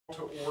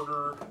To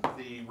order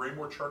the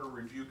Raymore Charter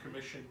Review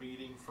Commission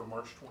meeting for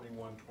March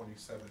 21,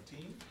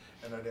 2017,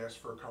 and I'd ask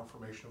for a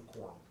confirmation of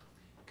quorum.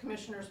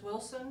 Commissioners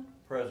Wilson.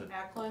 Present.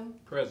 Ackland.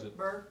 Present.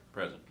 Burke.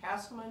 Present.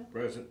 Castleman.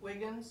 Present.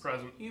 Wiggins.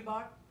 Present.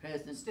 Hubach.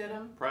 Present.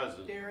 Stidham.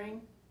 Present.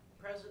 Daring.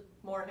 Present.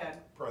 Moorhead.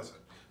 Present.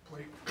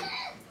 Please,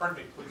 pardon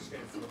me, please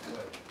stand for the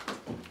pledge.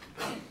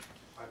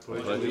 I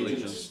pledge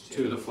allegiance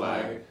to the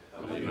flag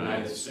of the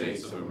United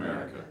States of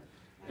America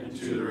and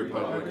to the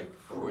republic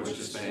for which it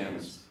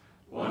stands,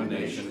 one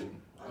nation,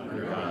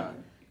 under God,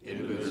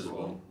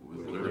 indivisible,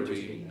 with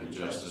liberty and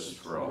justice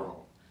for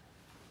all.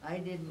 I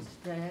didn't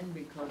stand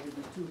because it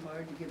was too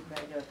hard to get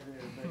back up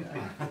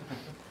there,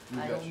 but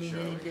I don't mean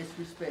any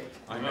disrespect.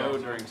 I know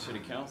during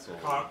city council.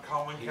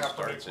 Colin He Kaepernick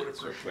starts would it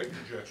so appreciate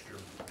quick. your gesture.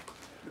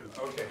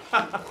 Okay.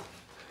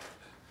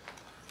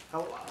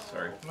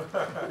 Sorry.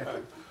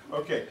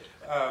 Okay,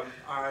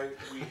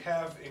 we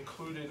have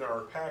included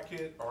our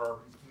packet, our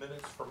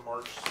minutes from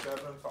March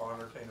 7th. I'll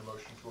entertain a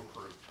motion to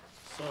approve.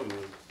 So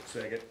moved.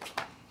 Second.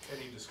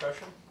 Any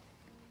discussion?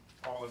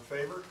 All in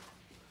favor?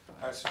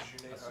 Passes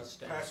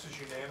Sustain.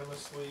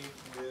 unanimously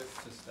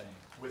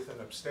with an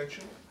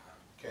abstention.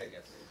 Okay.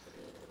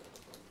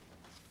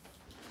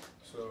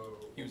 So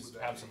He was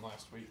absent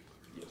last week.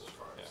 Yes.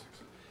 Yeah.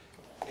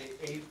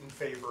 8 in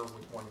favor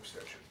with 1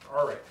 abstention.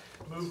 All right,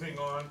 moving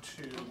on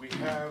to, we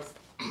have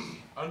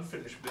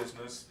unfinished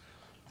business.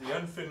 The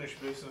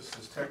unfinished business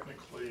is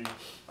technically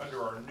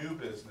under our new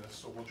business,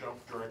 so we'll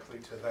jump directly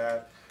to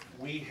that.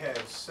 We had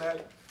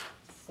set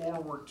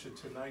forward to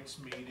tonight's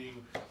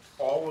meeting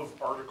all of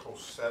Article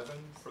 7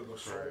 for the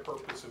sole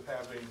purpose of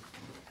having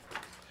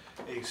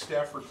a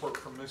staff report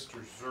from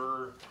Mr.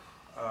 Zur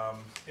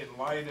in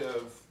light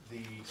of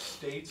the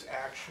state's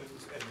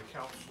actions and the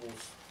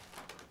council's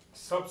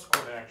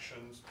subsequent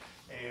actions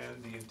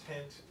and the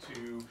intent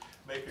to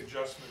make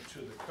adjustment to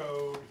the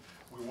code.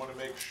 We want to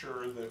make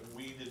sure that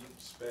we didn't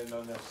spend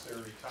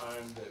unnecessary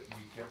time, that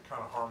we get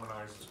kind of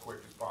harmonized as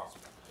quick as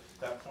possible.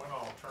 At that point,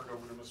 I'll turn it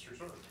over to Mr.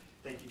 Zur.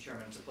 Thank you,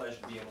 Chairman. It's a pleasure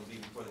to be able to be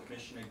before the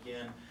Commission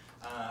again.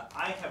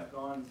 I have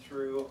gone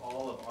through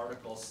all of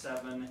Article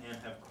 7 and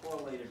have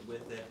correlated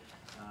with it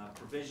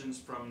provisions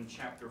from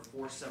Chapter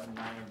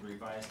 479 of the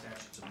Revised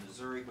Statutes of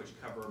Missouri, which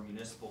cover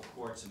municipal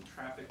courts and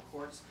traffic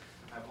courts.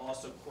 I've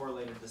also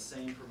correlated the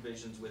same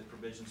provisions with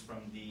provisions from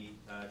the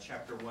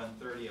Chapter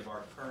 130 of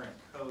our current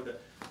code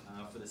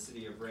for the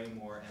city of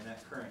Raymore, and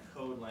that current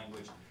code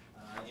language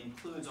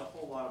includes a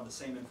whole lot of the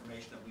same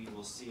information that we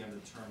will see under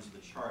the terms of the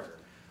charter.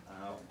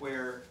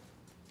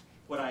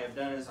 What I have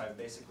done is I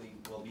basically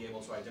will be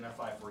able to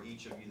identify for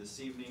each of you this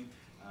evening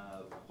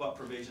what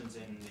provisions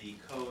in the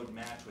code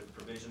match with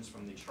provisions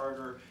from the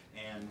charter,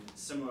 and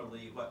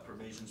similarly what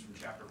provisions from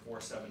Chapter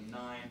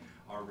 479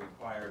 are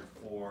required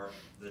for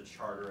the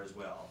charter as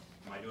well.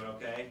 Am I doing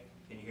okay?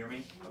 Can you hear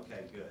me?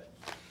 Okay, good.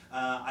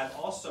 I've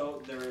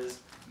also, there is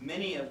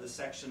many of the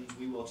sections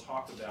we will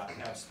talk about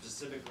have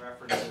specific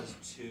references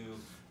to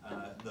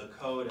the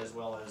code as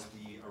well as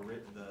the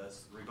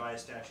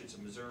Revised Statutes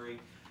of Missouri.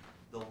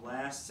 The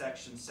last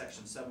section,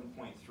 Section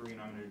 7.3,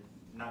 and I'm going to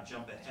not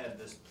jump ahead at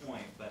this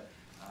point, but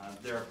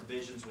there are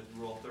provisions with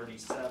Rule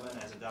 37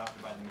 as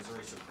adopted by the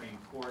Missouri Supreme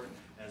Court,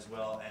 as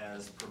well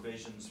as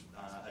provisions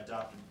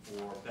adopted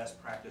for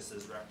best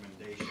practices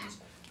recommendations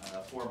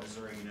for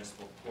Missouri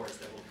municipal courts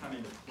that will come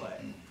into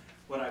play.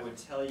 What I would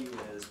tell you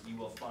is you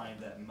will find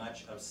that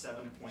much of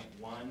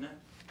 7.1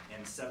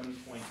 and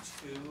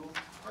 7.2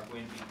 are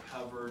going to be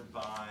covered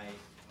by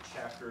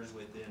chapters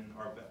within,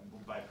 or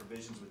by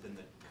provisions within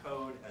the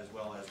code as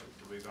well as with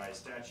the revised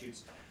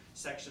statutes.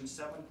 Section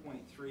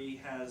 7.3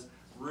 has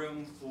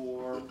room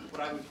for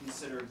what I would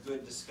consider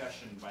good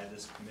discussion by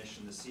this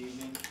commission this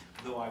evening,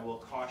 though I will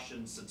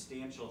caution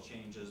substantial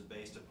changes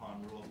based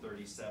upon Rule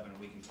 37.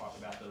 We can talk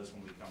about those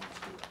when we come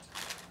to it.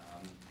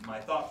 My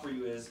thought for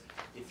you is,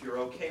 if you're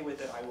okay with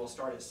it, I will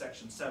start at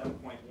Section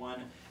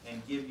 7.1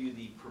 and give you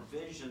the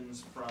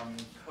provisions from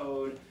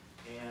code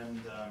and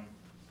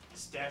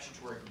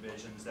statutory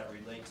provisions that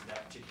relate to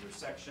that particular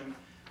section.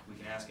 We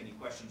can ask any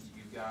questions that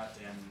you've got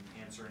and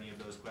answer any of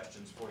those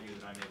questions for you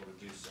that I'm able to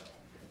do so.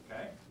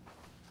 Okay?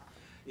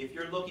 If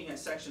you're looking at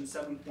Section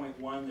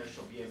 7.1, there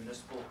shall be a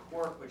municipal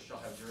court which shall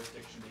have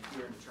jurisdiction to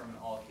hear and determine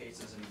all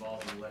cases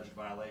involving alleged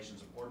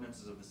violations of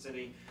ordinances of the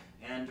city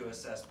and to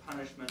assess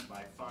punishment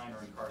by fine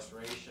or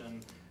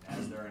incarceration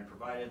as therein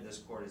provided. This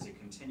court is a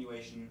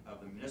continuation of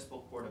the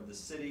municipal court of the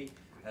city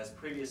as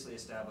previously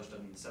established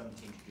under the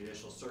 17th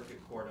Judicial Circuit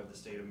Court of the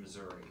State of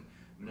Missouri.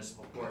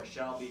 Municipal court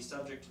shall be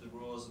subject to the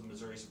rules of the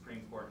Missouri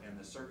Supreme Court and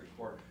the Circuit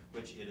Court,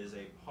 which it is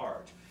a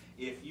part.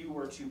 If you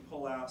were to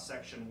pull out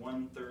Section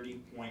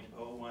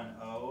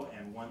 130.010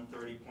 and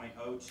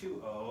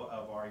 130.020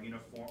 of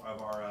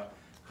our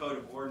Code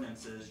of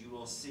Ordinances, you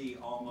will see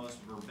almost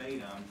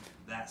verbatim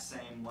that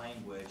same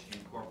language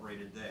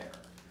incorporated there.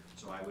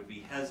 So I would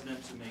be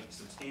hesitant to make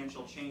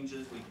substantial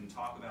changes. We can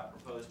talk about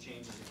proposed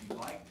changes if you'd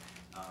like.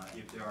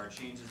 If there are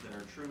changes that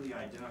are truly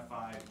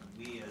identified,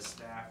 we as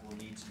staff will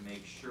need to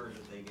make sure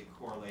that they get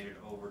correlated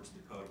over to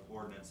the Code of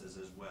Ordinances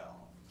as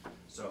well.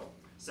 So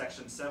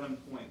Section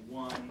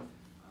 7.1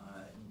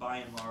 by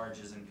and large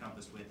is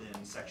encompassed within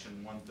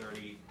section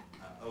 130,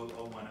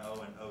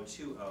 0010 and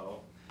 020.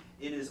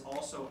 It is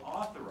also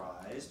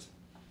authorized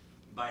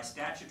by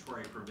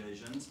statutory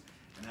provisions,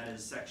 and that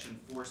is section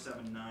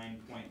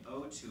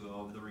 479.020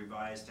 of the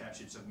revised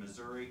statutes of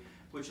Missouri,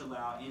 which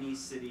allow any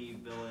city,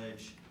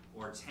 village,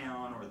 or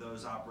town, or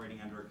those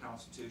operating under a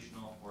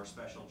constitutional or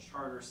special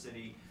charter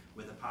city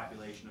with a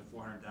population of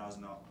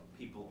 400,000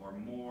 people or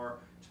more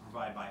to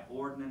provide by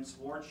ordinance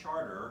or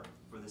charter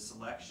for the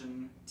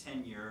selection,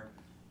 tenure,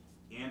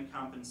 and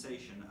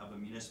compensation of a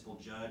municipal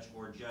judge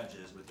or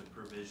judges with the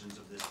provisions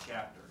of this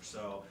chapter.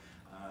 So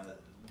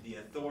the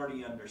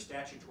authority under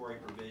statutory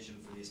provision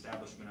for the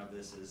establishment of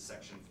this is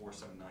section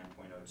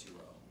 479.020.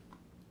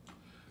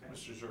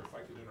 Mr. Zer, if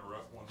I could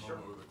interrupt one Sure.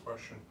 moment with a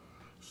question.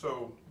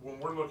 So when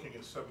we're looking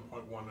at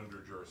 7.1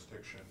 under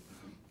jurisdiction,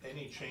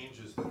 any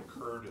changes that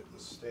occurred at the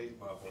state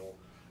level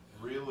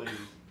really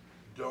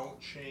don't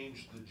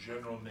change the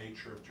general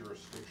nature of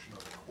jurisdiction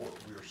of the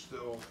court. We are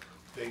still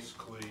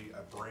basically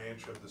a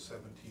branch of the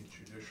 17th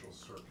Judicial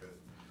Circuit.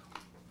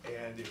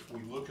 And if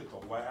we look at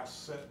the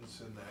last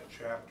sentence in that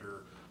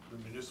chapter, the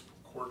municipal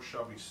court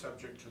shall be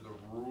subject to the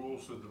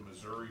rules of the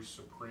Missouri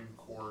Supreme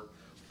Court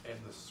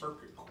and the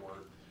Circuit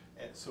Court.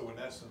 And so in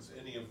essence,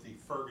 any of the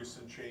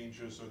Ferguson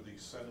changes or the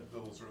Senate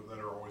bills that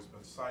are always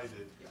been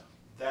cited,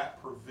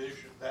 that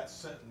provision, that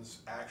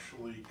sentence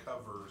actually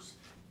covers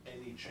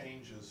any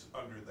changes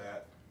under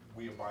that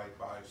we abide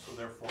by. So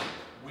therefore,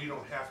 we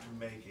don't have to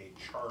make a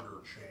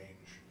charter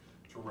change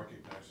to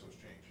recognize those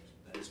changes.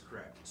 That is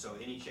correct. So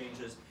any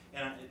changes,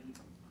 and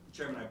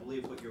Chairman, I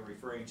believe what you're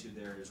referring to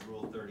there is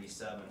Rule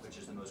 37, which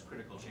is the most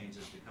critical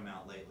changes to come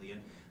out lately,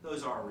 and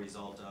those are a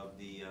result of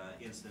the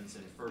incidents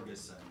in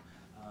Ferguson.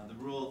 The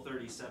Rule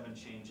 37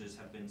 changes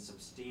have been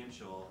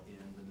substantial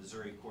in the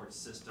Missouri court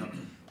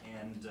system,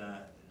 and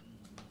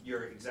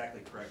you're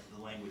exactly correct,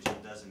 the language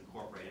it does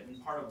incorporate it.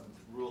 And part of the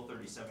Rule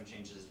 37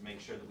 changes is to make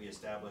sure that we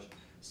establish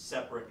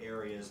separate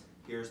areas.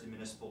 Here's the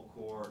municipal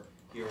court,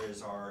 here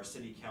is our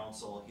city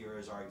council, here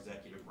is our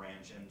executive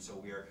branch, and so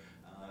we're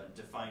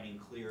defining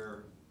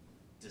clear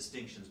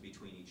distinctions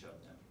between each of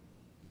them.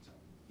 So,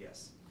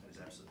 yes, that is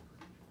absolutely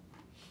correct.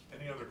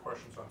 Any other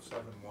questions on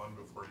 7.1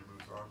 before he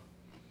moves on?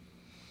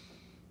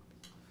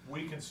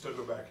 We can still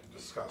go back and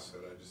discuss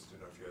it, I just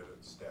didn't know if you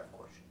had staff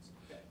questions.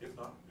 Okay. If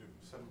not,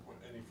 7.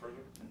 Any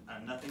further?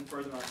 Nothing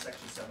further on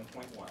section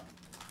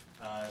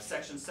 7.1.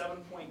 Section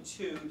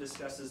 7.2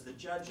 discusses the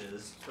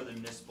judges for the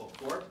municipal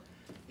court.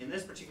 In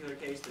this particular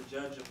case, the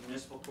judge of the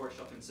municipal court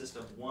shall consist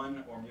of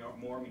one or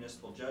more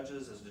municipal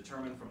judges as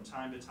determined from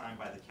time to time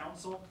by the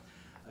council.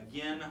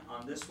 Again,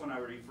 on this one, I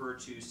would refer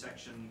to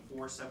section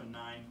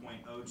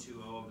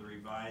 479.020 of the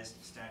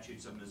revised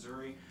statutes of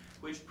Missouri,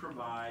 which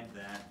provide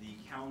that the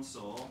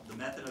council, the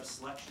method of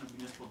selection of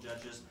municipal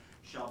judges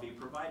shall be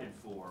provided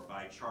for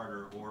by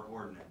charter or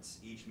ordinance.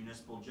 Each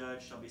municipal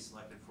judge shall be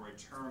selected for a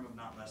term of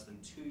not less than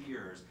 2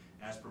 years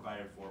as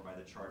provided for by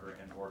the charter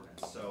and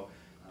ordinance. So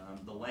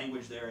the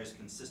language there is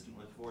consistent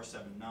with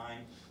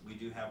 479. We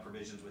do have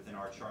provisions within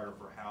our charter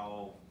for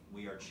how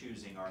we are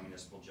choosing our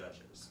municipal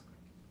judges.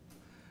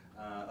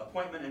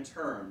 Appointment and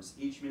terms.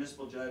 Each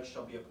municipal judge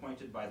shall be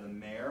appointed by the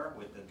mayor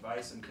with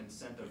advice and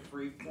consent of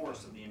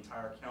 3/4 of the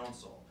entire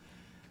council.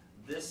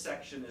 This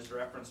section is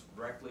referenced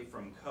directly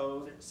from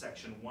code,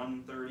 section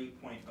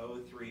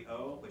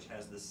 130.030, which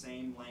has the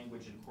same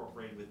language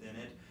incorporated within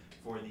it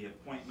for the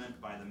appointment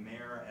by the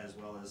mayor as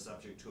well as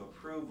subject to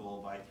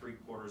approval by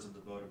 3/4 of the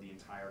vote of the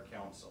entire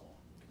council.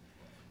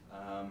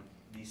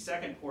 The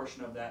second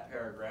portion of that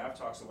paragraph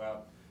talks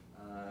about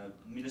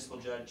municipal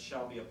judge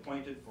shall be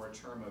appointed for a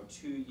term of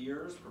 2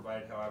 years,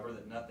 provided however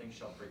that nothing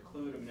shall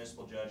preclude a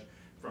municipal judge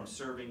from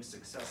serving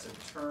successive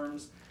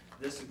terms.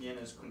 This again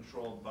is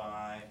controlled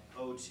by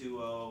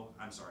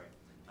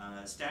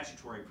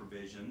statutory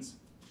provisions.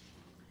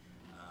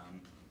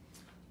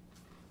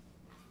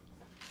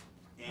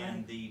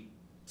 And the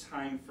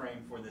time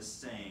frame for the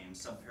same,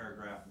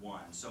 subparagraph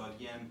 1. So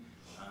again,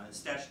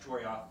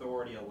 statutory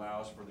authority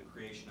allows for the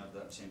creation of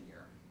the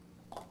tenure.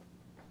 You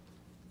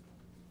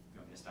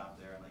want me to stop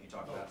there and let you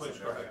talk No, about please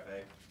go ahead.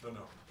 subparagraph A?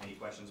 No. Any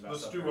questions about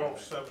Let's do all subparagraph A?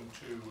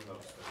 7.2 and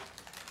those things.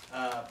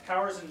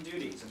 Powers and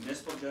duties. A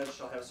municipal judge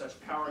shall have such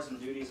powers and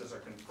duties as are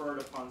conferred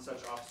upon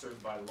such officers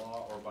by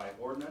law or by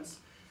ordinance.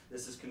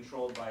 This is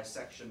controlled by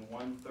section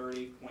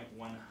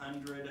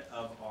 130.100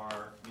 of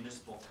our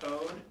municipal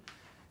code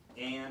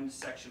and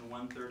section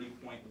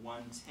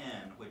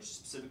 130.110, which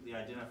specifically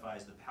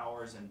identifies the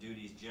powers and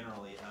duties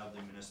generally of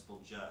the municipal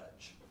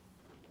judge.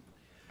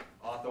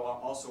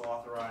 Also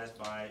authorized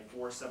by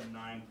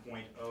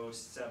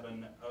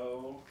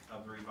 479.070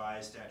 of the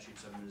revised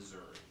statutes of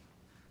Missouri.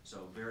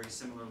 So very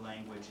similar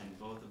language in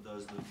both of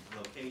those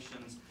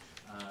locations.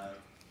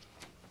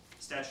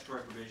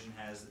 Statutory provision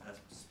has a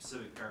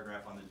specific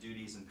paragraph on the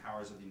duties and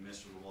powers of the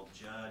municipal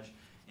judge,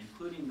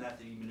 including that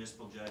the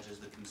municipal judge is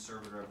the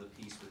conservator of the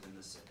peace within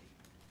the city,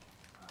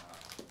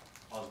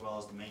 as well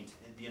as the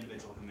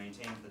individual who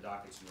maintains the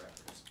dockets and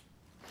records.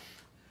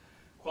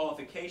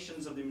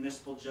 Qualifications of the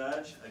municipal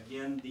judge,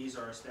 again, these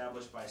are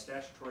established by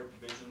statutory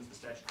provisions. The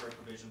statutory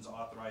provisions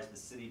authorize the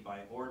city by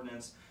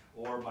ordinance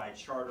or by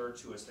charter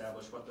to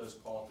establish what those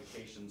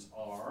qualifications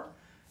are.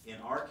 In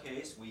our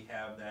case, we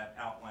have that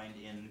outlined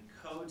in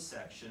code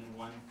section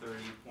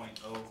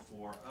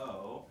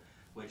 130.040,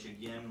 which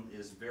again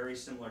is very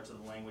similar to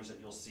the language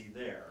that you'll see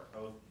there.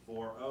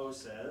 040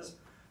 says,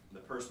 the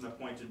person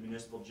appointed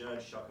municipal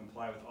judge shall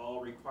comply with all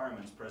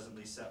requirements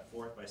presently set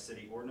forth by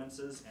city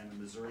ordinances and the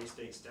Missouri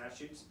state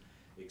statutes,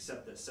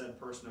 except that said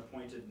person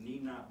appointed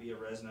need not be a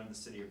resident of the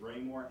city of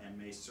Raymore and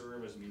may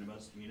serve as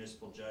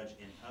municipal judge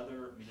in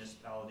other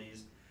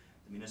municipalities.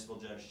 The municipal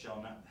judge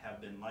shall not have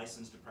been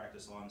licensed to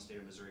practice law in the state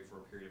of Missouri for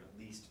a period of at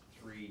least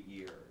 3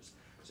 years.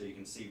 So you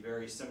can see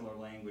very similar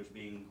language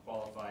being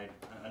qualified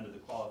under the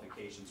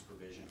qualifications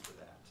provision for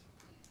that.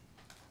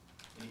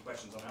 Any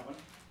questions on that one?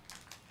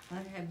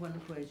 I had one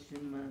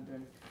question,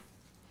 Mother,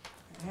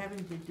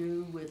 having to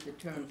do with the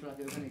terms, like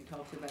when it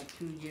talks about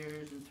 2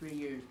 years and 3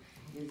 years.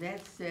 Is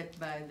that set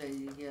by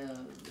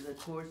the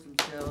courts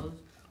themselves,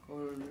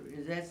 or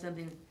is that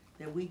something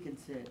that we can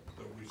set?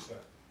 that we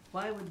set.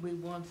 Why would we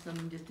want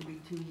something just to be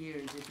 2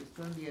 years? If it's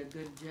gonna be a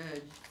good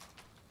judge,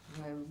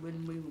 why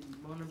wouldn't we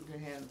want them to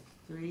have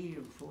 3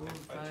 or 4 or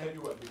 5? I tell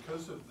you what,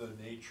 because of the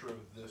nature of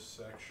this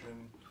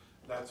section,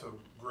 that's a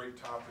great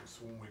topic,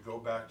 so when we go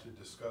back to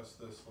discuss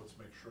this, let's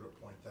make sure to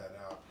point that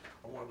out.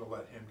 I wanted to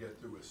let him get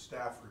through his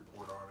staff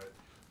report on it,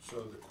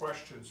 so the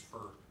questions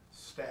for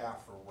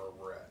staff are where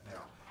we're at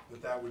now.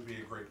 But that would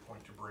be a great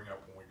point to bring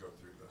up when we go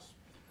through this.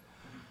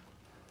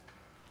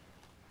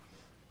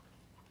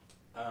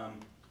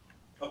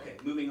 Okay,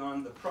 moving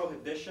on, the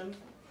prohibition.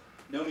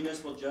 No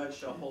municipal judge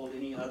shall hold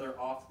any other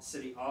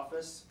city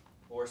office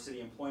or city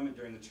employment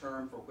during the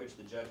term for which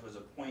the judge was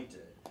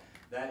appointed.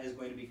 That is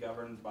going to be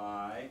governed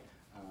by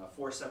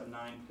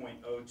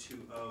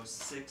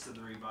 479.0206 of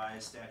the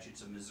revised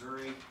statutes of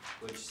Missouri,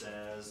 which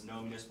says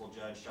no municipal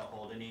judge shall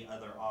hold any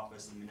other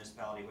office in the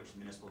municipality which the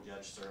municipal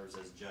judge serves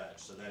as judge.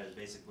 So that is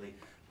basically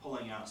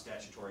pulling out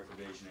statutory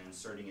provision and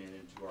inserting it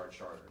into our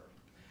charter.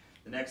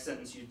 The next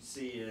sentence you'd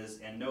see is,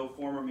 and no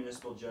former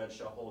municipal judge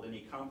shall hold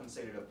any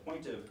compensated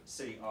appointive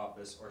city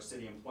office or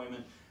city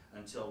employment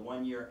until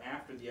 1 year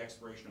after the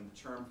expiration of the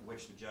term for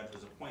which the judge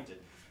was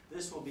appointed.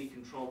 This will be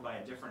controlled by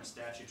a different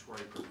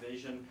statutory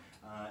provision.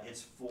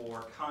 It's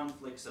for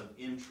conflicts of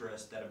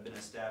interest that have been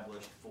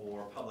established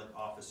for public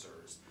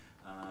officers.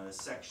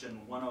 Section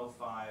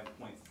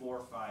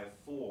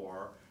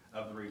 105.454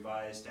 of the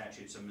revised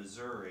statutes of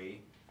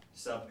Missouri,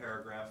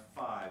 subparagraph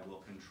 5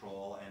 will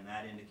control, and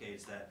that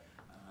indicates that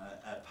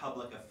a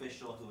public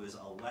official who is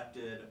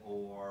elected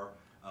or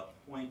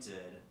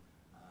appointed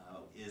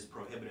is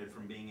prohibited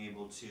from being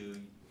able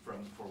to, for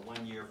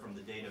 1 year from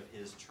the date of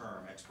his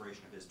term,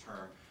 expiration of his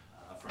term,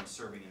 from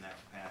serving in that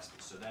capacity.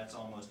 So that's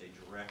almost a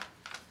direct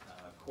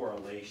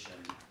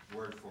correlation,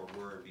 word for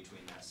word,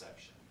 between that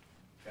section.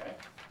 Okay?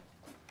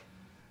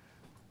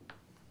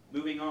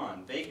 Moving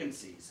on,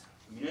 vacancies.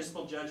 The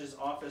municipal judge's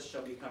office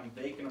shall become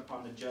vacant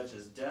upon the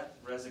judge's death,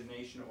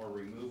 resignation, or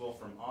removal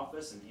from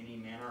office in any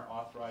manner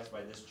authorized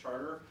by this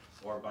charter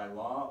or by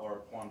law, or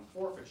upon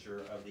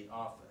forfeiture of the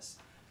office.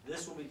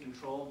 This will be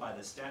controlled by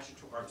the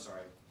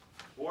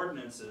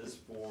ordinances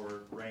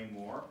for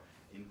Raymore,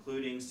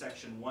 including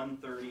section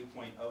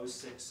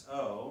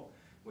 130.060,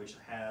 which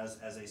has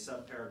as a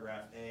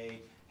subparagraph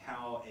A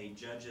how a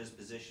judge's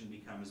position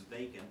becomes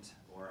vacant,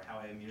 or how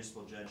a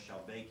municipal judge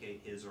shall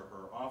vacate his or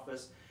her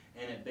office,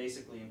 and it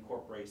basically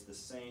incorporates the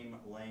same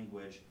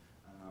language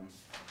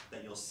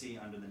that you'll see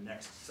under the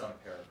next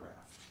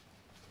subparagraph.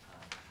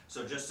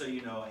 So just so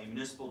you know, a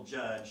municipal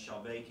judge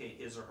shall vacate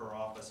his or her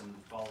office under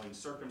the following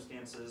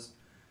circumstances: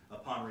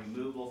 upon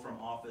removal from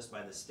office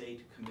by the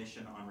State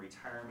Commission on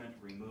Retirement,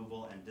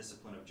 Removal, and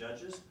Discipline of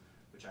Judges,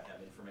 which I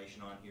have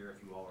information on here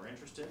if you all are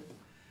interested;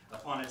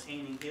 upon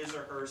attaining his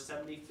or her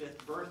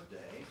 75th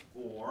birthday,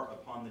 or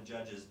upon the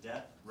judge's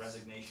death,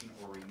 resignation,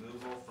 or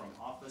removal from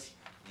office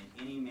in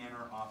any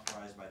manner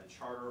authorized by the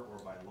charter or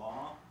by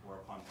law, or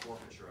upon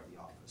forfeiture of the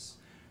office.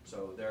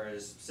 So there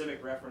is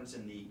specific reference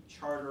in the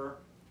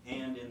charter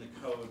and in the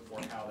code for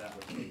how that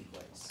would take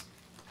place.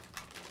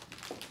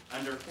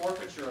 Under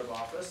forfeiture of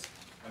office,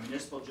 a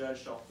municipal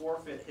judge shall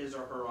forfeit his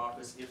or her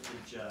office if the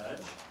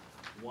judge,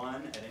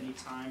 1, at any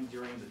time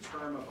during the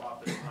term of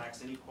office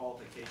lacks any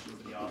qualification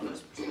for the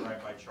office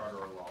prescribed by charter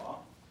or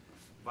law,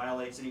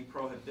 violates any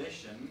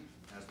prohibition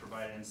as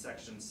provided in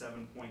section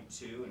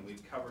 7.2, and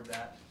we've covered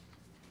that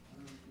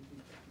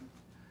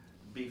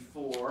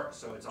before,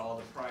 so it's all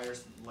the prior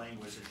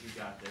language that you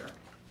got there,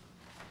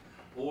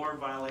 or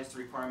violates the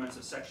requirements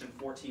of section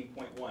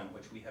 14.1,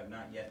 which we have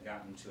not yet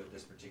gotten to at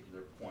this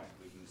particular point.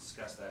 We can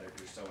discuss that if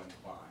you're so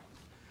inclined.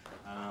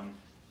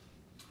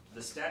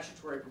 The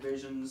statutory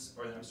provisions,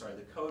 or I'm sorry,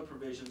 the code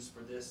provisions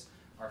for this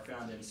are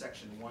found in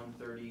section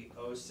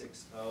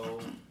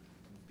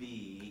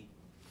 130.060B,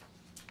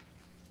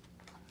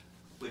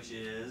 which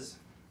is,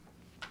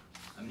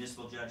 a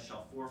municipal judge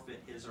shall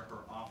forfeit his or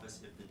her office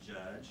if the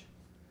judge,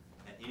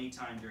 at any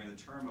time during the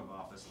term of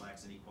office,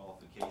 lacks any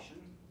qualification,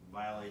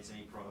 violates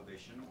any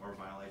prohibition or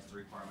violates the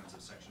requirements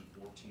of section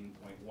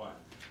 14.1.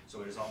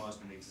 So it is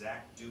almost an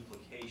exact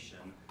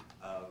duplication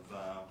of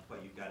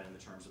what you've got in the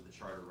terms of the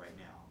charter right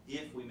now.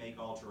 If we make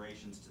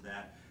alterations to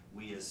that,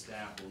 we as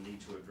staff will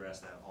need to address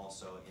that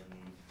also in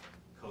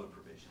code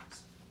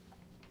provisions.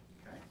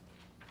 Okay?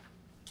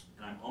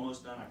 And I'm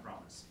almost done, I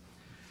promise.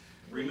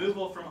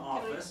 Removal from Can I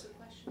office. ask a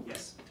question?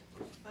 Yes,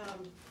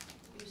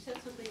 You said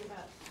something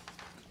about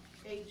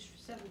age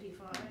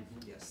 75.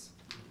 yes.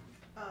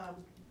 At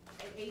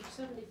age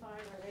 75,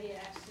 are they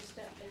asked to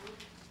step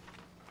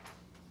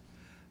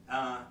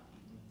down?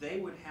 They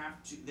would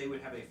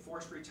have a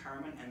forced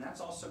retirement, and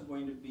that's also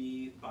going to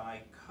be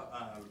by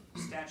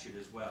statute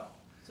as well.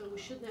 So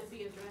shouldn't that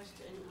be addressed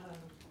in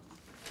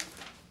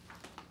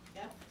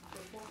F, for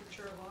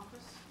forfeiture of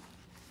office?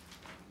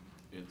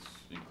 It's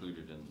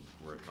included in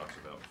where it talks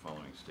about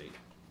following state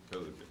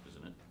code,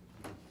 isn't it?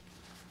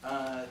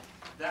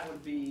 That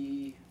would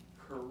be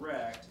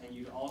correct, and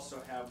you'd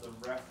also have the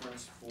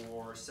reference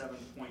for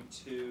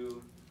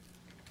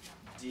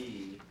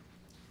 7.2D.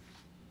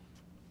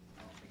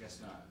 Oh, I guess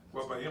not.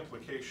 Well, by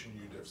implication,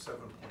 you'd have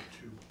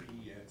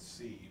 7.2B and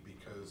C,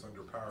 because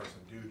under powers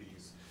and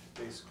duties,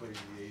 basically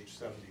the age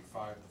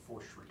 75, the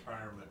forced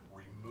retirement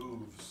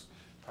removes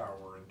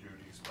power and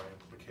duties by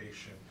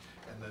implication.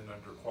 And then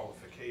under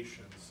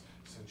qualifications,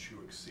 since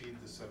you exceed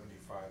the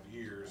 75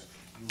 years,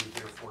 you would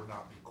therefore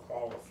not be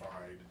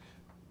qualified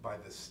by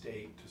the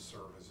state to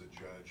serve as a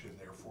judge, and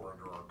therefore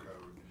under our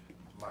code,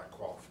 lack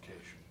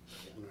qualification.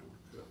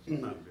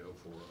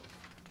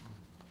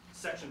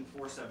 Section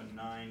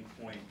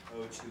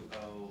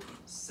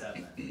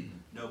 479.0207,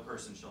 no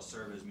person shall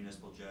serve as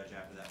municipal judge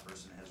after that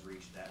person has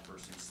reached that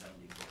person's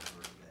 75th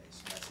birthday.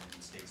 So that's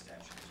in state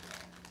statute as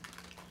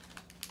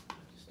well. I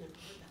just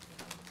never heard that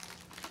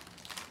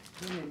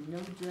before. No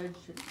judge,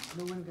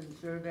 no one can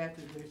serve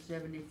after they're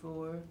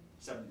 74?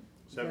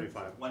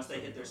 75. Once they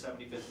hit their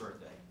 75th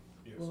birthday.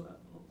 Yes. Well,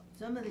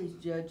 some of these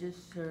judges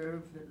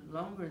serve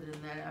longer than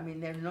that. I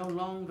mean, they're no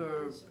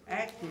longer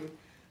active,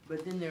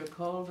 but then they're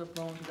called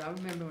upon, because I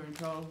remember when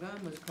Charles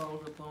Gunn was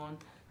called upon,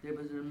 there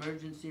was an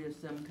emergency of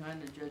some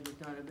kind, the judge was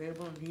not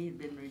available, and he had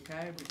been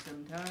retired for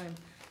some time,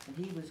 and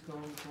he was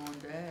called upon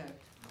to act.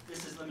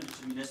 This is limited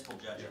to municipal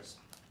judges.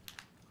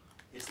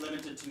 It's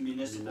limited to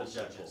municipal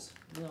judges.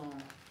 No,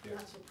 Yeah.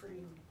 Not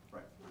supreme.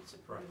 Right. Not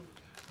supreme.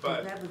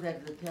 But that was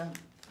at the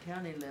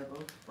county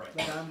level, Right.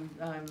 but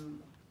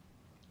I'm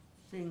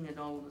seeing it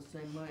all the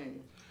same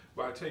way.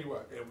 Well, I tell you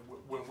what, and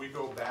when we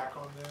go back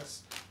on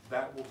this,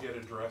 that will get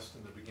addressed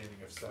in the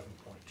beginning of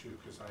 7.2,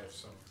 because I have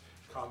some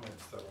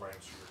comments that'll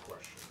answer your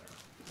question there.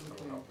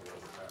 That'll help a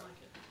little I bit.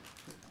 like it.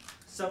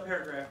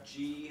 Subparagraph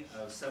G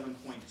of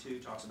 7.2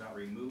 talks about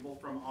removal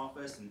from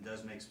office and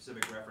does make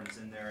specific reference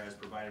in there as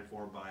provided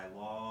for by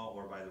law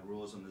or by the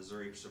rules of the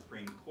Missouri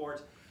Supreme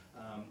Court.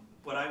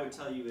 What I would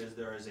tell you is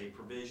there is a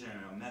provision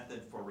and a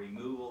method for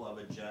removal of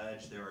a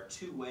judge. There are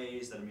two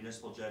ways that a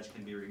municipal judge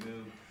can be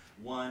removed.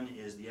 One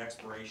is the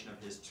expiration of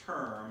his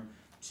term.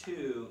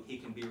 Two, he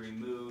can be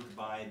removed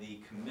by the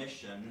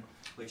commission,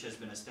 which has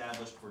been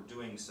established for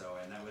doing so.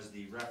 And that was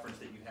the reference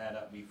that you had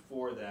up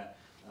before that,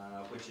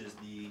 which is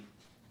the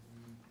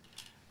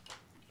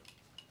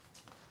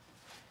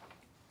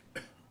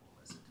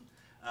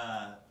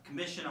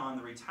Commission on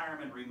the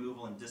Retirement,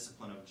 Removal, and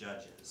Discipline of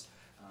Judges.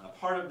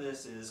 Part of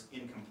this is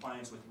in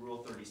compliance with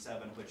Rule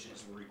 37, which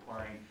is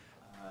requiring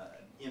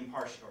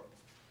impartial,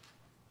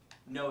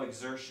 no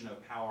exertion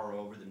of power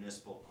over the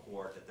municipal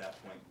court at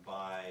that point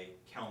by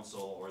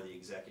council or the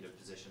executive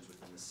positions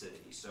within the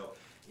city. So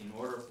in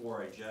order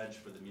for a judge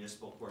for the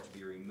municipal court to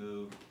be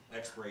removed,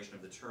 expiration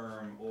of the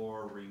term,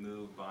 or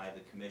removed by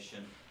the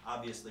commission,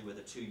 obviously with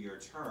a 2-year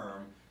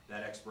term,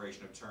 that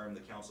expiration of term, the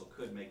council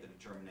could make the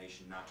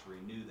determination not to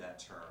renew that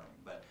term,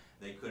 but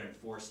they couldn't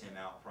force him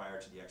out prior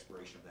to the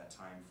expiration of that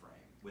time frame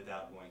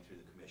without going through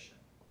the commission.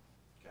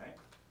 Okay?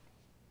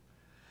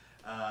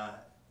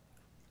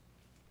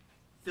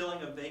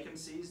 Filling of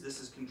vacancies, this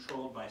is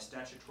controlled by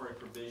statutory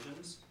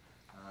provisions.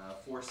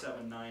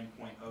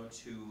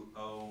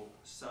 479.020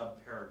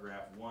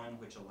 subparagraph 1,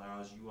 which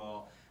allows you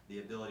all the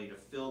ability to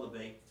fill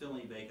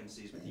any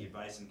vacancies with the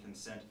advice and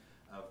consent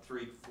of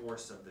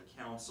 3/4 of the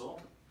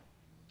council.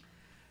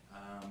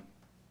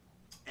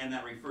 And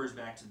that refers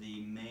back to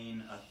the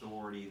main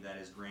authority that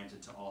is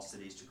granted to all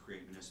cities to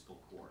create municipal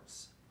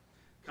courts.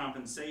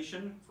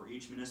 Compensation for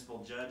each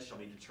municipal judge shall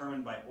be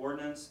determined by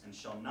ordinance and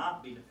shall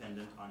not be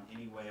dependent on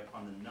any way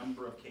upon the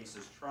number of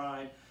cases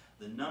tried,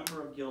 the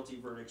number of guilty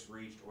verdicts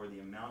reached, or the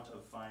amount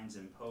of fines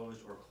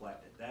imposed or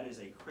collected. That is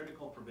a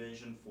critical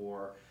provision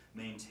for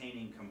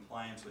maintaining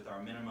compliance with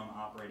our minimum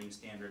operating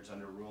standards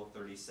under Rule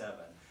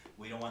 37.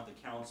 We don't want the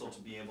council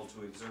to be able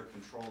to exert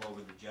control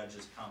over the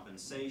judge's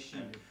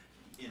compensation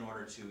in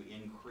order to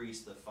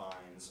increase the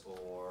fines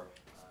or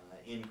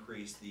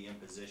increase the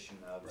imposition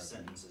of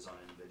sentences on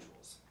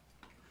individuals.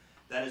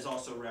 That is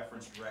also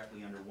referenced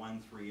directly under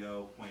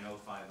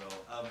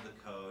 130.050 of the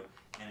code,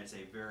 and it's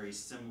a very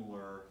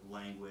similar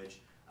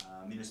language.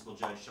 Municipal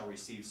judge shall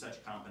receive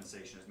such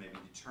compensation as may be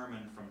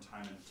determined from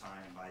time to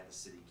time by the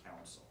city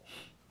council.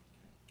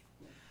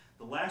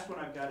 The last one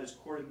I've got is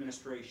court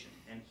administration,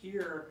 and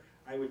here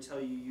I would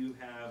tell you, you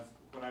have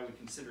what I would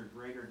consider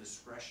greater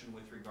discretion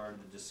with regard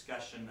to the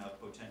discussion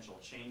of potential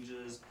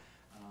changes.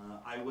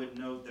 I would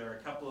note there are a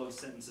couple of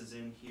sentences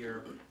in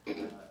here.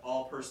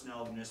 All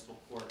personnel of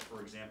municipal court,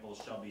 for example,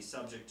 shall be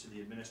subject to the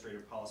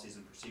administrative policies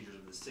and procedures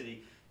of the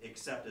city,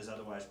 except as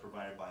otherwise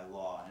provided by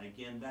law. And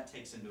again, that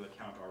takes into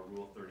account our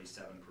Rule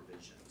 37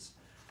 provisions.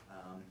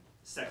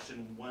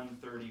 Section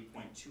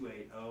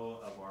 130.280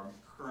 of our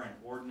current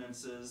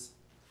ordinances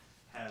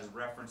has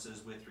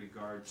references with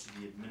regard to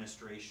the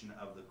administration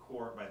of the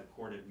court by the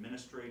court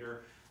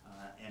administrator.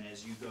 And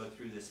as you go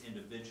through this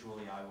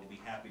individually, I will be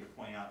happy to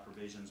point out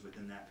provisions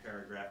within that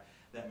paragraph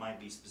that might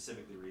be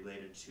specifically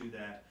related to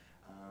that.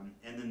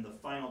 And then the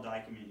final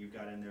document you've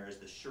got in there is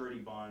the surety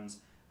bonds.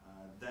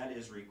 That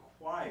is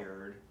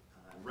required,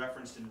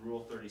 referenced in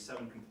Rule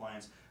 37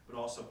 compliance, but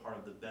also part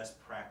of the best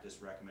practice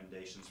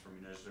recommendations for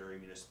Missouri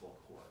municipal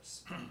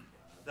courts.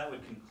 That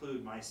would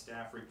conclude my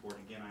staff report.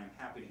 Again, I am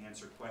happy to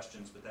answer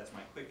questions, but that's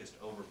my quickest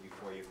overview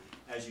for you.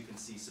 As you can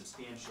see,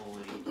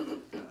 substantially,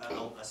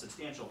 a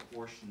substantial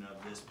portion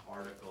of this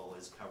article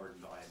is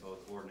covered by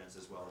both ordinance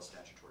as well as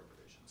statutory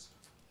provisions.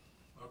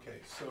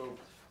 Okay, so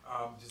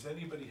does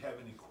anybody have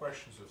any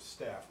questions of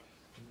staff?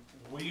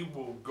 We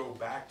will go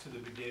back to the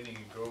beginning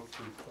and go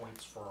through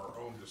points for our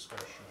own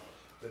discussion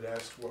that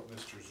asked what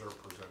Mr. Zer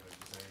presented.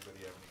 Does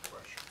anybody have any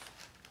questions?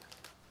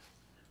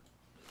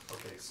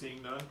 Okay,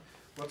 seeing none,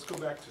 let's go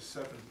back to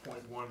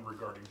 7.1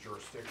 regarding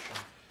jurisdiction.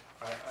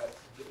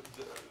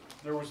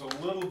 There was a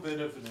little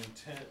bit of an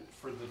intent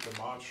for the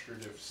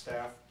demonstrative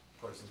staff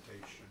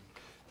presentation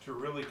to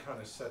really kind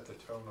of set the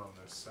tone on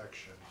this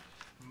section.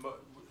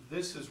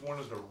 This is one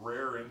of the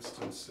rare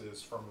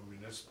instances from a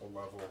municipal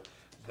level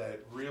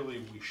that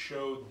really we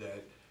showed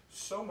that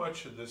so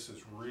much of this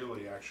is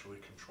really actually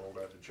controlled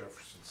out of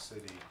Jefferson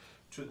City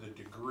to the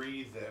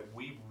degree that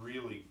we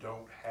really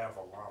don't have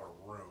a lot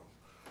of room.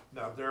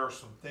 Now, there are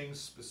some things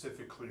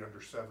specifically under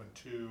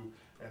 7.2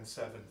 and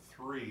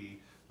 7.3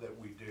 that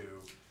we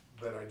do,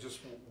 but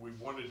we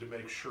wanted to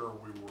make sure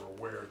we were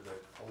aware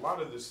that a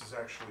lot of this is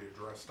actually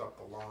addressed up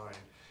the line,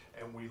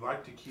 and we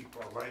like to keep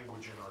our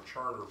language in our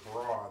charter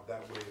broad.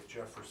 That way, if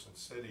Jefferson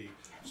City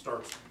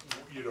starts,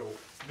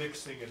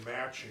 mixing and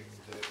matching,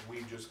 that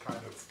we just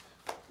kind of,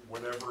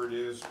 whatever it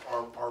is,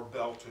 our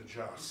belt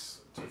adjusts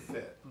to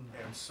fit.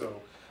 And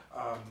so,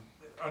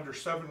 under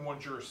 7.1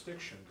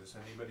 jurisdiction, does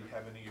anybody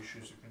have any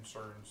issues or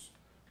concerns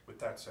with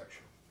that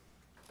section?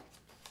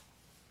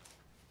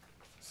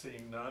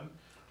 Seeing none.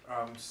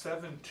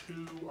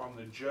 7.2 on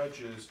the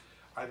judges,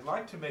 I'd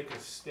like to make a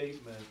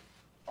statement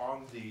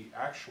on the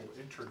actual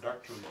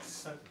introductory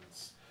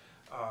sentence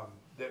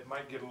that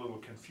might get a little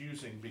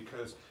confusing,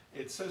 because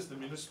it says the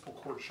municipal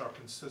court shall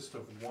consist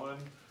of one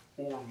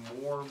or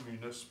more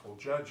municipal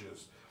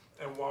judges.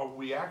 And while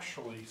we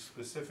actually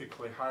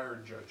specifically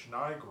hired Judge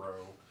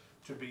Nigro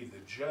to be the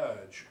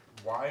judge,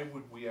 why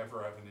would we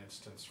ever have an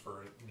instance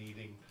for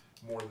needing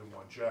more than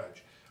one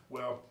judge?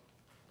 Well,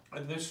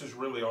 and this is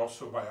really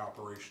also by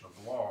operation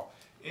of law,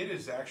 it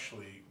is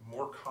actually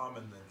more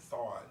common than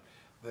thought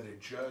that a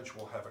judge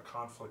will have a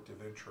conflict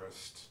of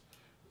interest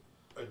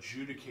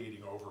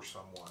adjudicating over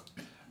someone.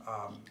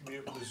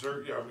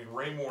 Missouri,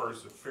 Raymore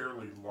is a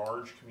fairly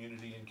large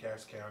community in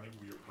Cass County.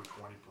 We're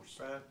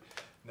 20%.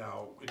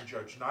 Now, in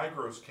Judge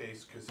Nigro's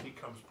case, because he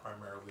comes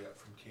primarily up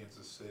from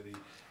Kansas City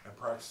and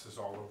practices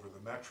all over the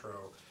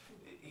metro,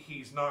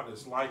 he's not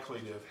as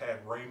likely to have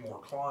had Raymore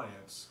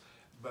clients.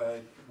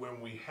 But when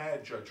we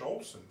had Judge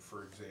Olson,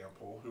 for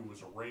example, who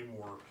was a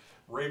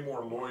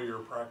Raymore lawyer,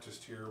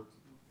 practiced here,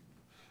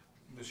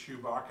 Ms.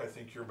 Schubach, I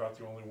think you're about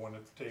the only one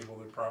at the table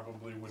that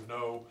probably would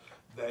know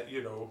that,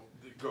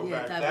 go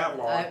back that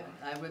long.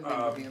 I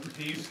remember him.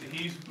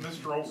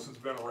 Mr. Olson's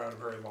been around a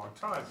very long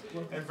time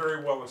and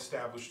very well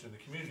established in the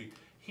community.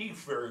 He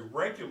very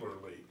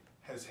regularly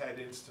has had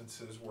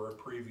instances where a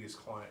previous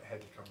client had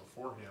to come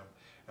before him,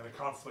 and a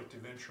conflict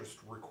of interest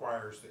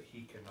requires that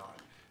he cannot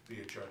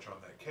be a judge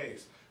on that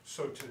case.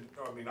 So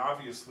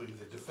obviously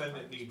the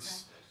defendant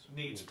needs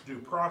due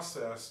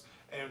process,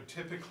 and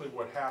typically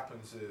what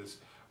happens is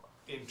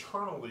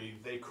internally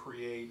they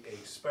create a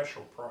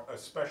special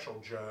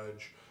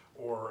judge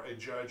or a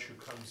judge who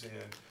comes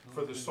in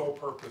for the sole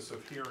purpose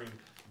of hearing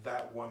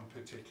that one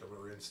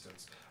particular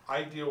instance.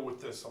 I deal with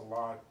this a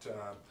lot.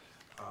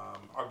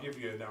 I'll give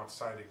you an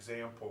outside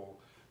example.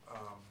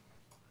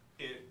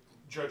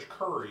 Judge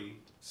Curry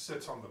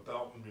sits on the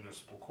Belton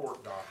Municipal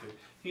Court docket.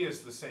 He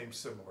has the same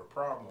similar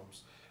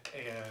problems.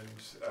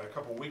 And a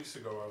couple weeks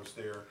ago I was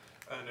there.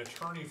 An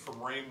attorney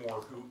from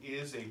Raymore who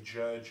is a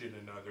judge in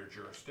another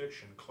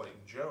jurisdiction,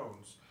 Clayton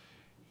Jones,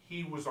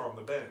 he was on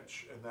the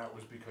bench, and that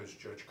was because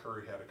Judge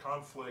Curry had a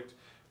conflict.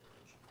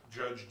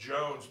 Judge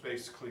Jones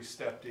basically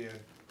stepped in,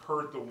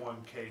 heard the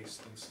one case,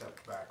 then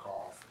stepped back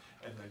off,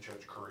 and then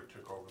Judge Curry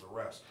took over the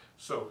rest.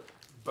 So,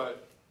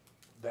 but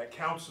that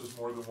counts as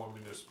more than one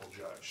municipal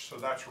judge, so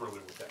that's really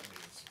what that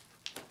means.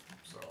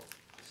 So,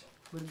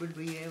 Would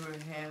we ever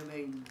have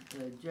a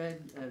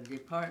judge, a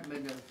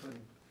department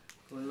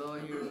for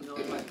lawyers,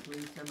 like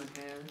police someone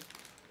has?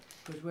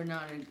 course,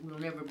 we'll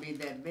never be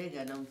that big,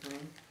 I don't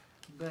think,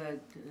 but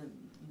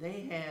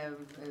they have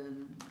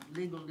a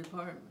legal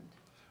department.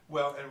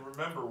 Well, and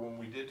remember, when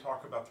we did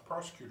talk about the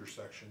prosecutor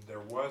section,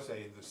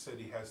 the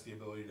city has the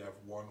ability to have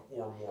one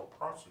or more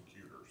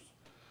prosecutors.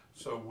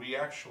 So we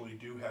actually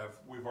do have,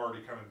 we've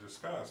already kind of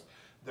discussed,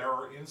 there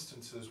are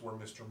instances where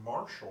Mr.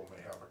 Marshall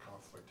may have a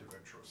conflict of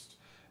interest.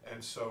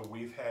 And so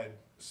we've had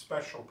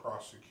special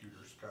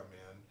prosecutors come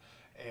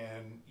in,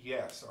 and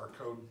yes, our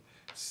code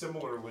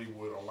similarly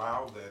would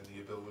allow then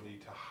the ability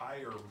to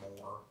hire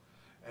more.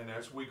 And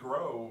as we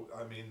grow,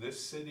 I mean, this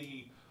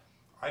city,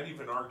 I'd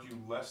even argue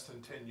less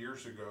than 10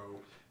 years ago,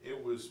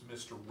 it was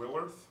Mr.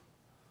 Willerth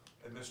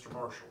and Mr.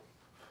 Marshall.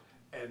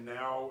 And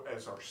now,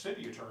 as our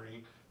city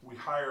attorney, we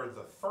hire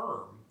the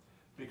firm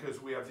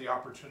because we have the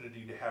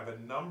opportunity to have a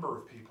number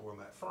of people in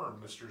that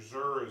firm. Mr.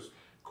 Zur is,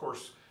 of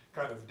course,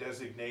 kind of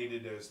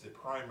designated as the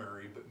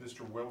primary, but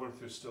Mr.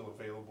 Willerth is still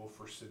available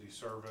for city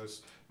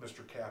service,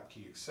 Mr.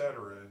 Kapke, et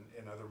cetera,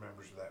 and other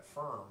members of that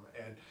firm.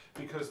 And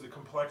because the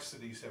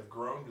complexities have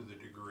grown to the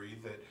degree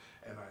that,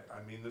 and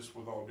I mean this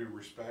with all due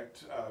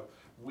respect,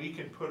 we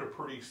can put a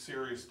pretty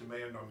serious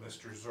demand on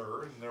Mr.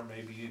 Zur, and there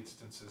may be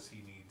instances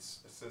he needs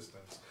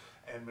assistance,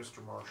 and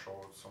Mr.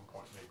 Marshall at some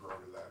point may grow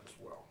to that as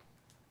well.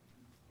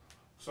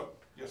 So,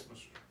 yes,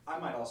 Mr. I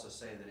might also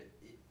say that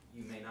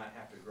you may not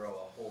have to grow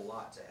a whole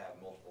lot to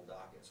have multiple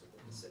dockets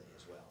within the city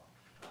as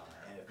well.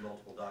 And if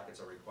multiple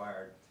dockets are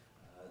required,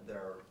 there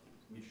are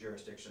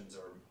jurisdictions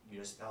or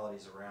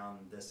municipalities around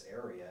this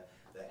area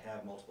that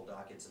have multiple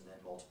dockets and then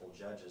multiple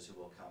judges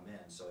who will come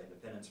in. So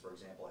Independence, for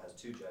example, has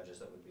 2 judges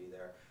that would be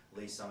there.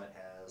 Lee Summit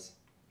has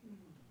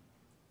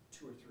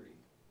 2 or 3.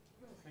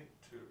 I think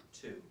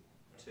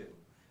Two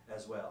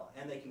as well.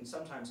 And they can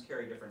sometimes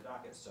carry different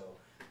dockets. So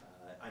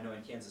I know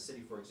in Kansas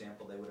City, for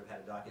example, they would have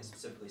had a docket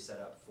specifically set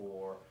up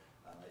for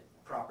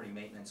property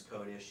maintenance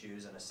code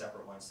issues and a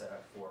separate one set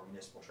up for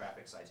municipal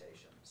traffic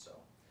citations. So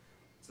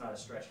it's not a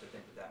stretch to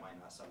think that that might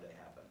not someday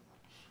happen.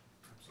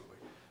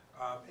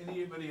 Absolutely.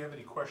 Anybody have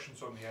any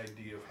questions on the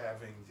idea of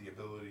having the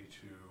ability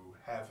to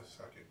have a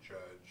second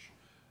judge?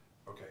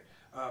 Okay.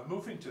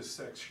 Moving to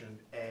section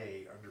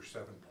A under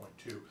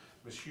 7.2,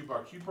 Ms.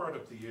 Hubach, you brought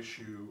up the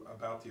issue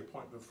about the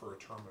appointment for a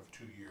term of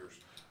 2 years.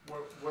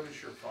 What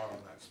is your thought on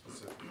that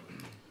specifically?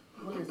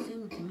 Well, it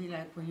seems to me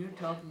like when you're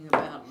talking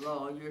about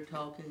law, you're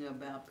talking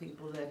about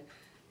people that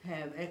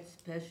have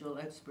special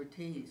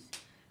expertise.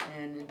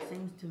 And it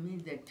seems to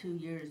me that 2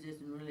 years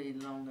isn't really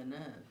long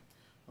enough.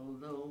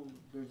 Although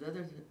there's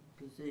other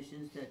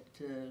positions that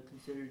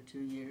consider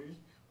 2 years.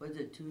 Was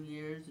it 2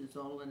 years is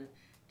all that it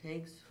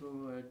takes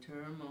for a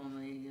term on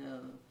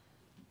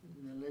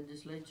the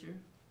legislature?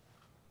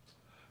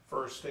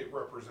 For a state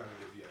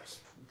representative, yes.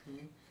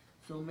 Okay,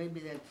 so maybe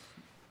that's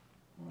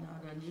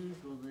not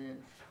unusual then.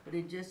 But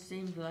it just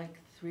seems like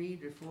 3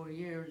 to 4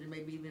 years, or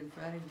maybe even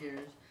 5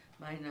 years,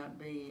 might not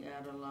be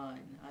out of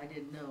line. I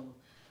didn't know.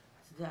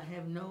 Since I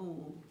have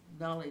no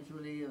knowledge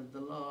really of the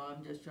law,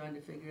 I'm just trying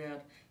to figure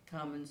out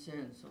common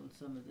sense on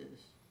some of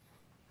this.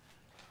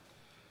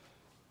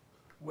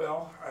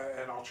 Well,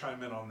 and I'll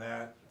chime in on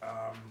that.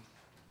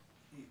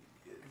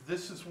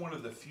 This is one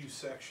of the few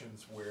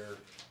sections where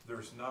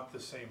there's not the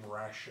same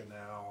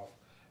rationale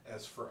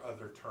as for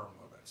other term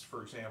limits.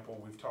 For example,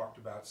 we've talked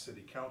about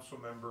city council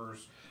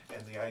members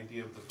and the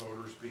idea of the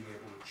voters being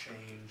able to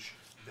change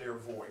their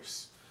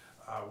voice.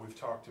 We've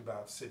talked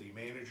about city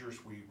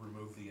managers. We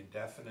removed the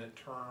indefinite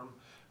term,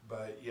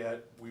 but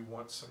yet we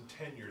want some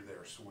tenure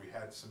there, so we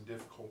had some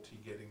difficulty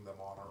getting them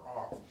on or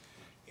off.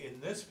 In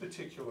this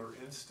particular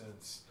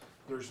instance,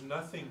 there's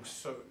nothing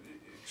so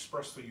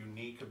expressly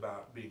unique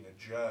about being a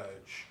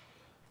judge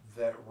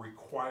that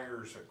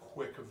requires a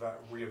quick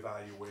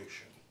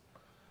reevaluation.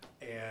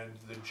 And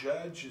the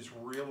judge is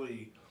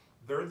really,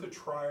 they're the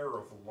trier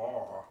of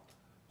law,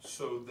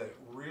 so that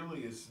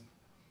really is,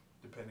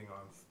 depending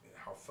on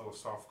how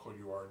philosophical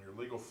you are in your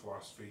legal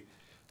philosophy,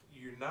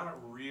 you're not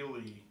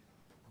really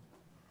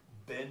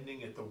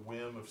bending at the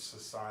whim of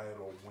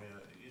societal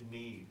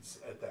needs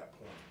at that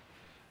point.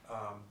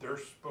 They're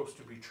supposed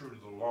to be true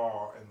to the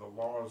law, and the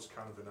law is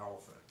kind of an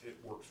elephant. It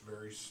works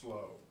very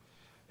slow.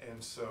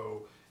 And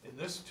so in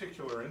this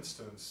particular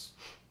instance,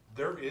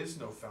 there is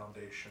no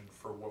foundation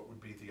for what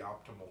would be the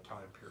optimal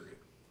time period.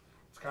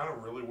 It's kind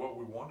of really what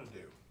we want to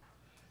do.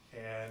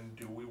 And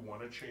do we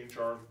want to change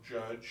our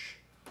judge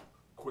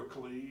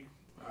quickly?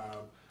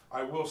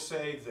 I will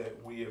say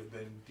that we have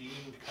been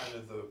deemed kind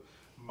of the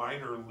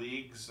minor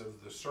leagues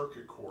of the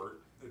circuit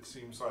court. It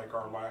seems like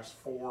our last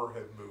 4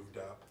 have moved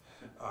up.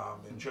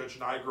 And Judge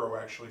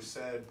Nigro actually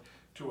said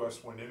to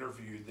us when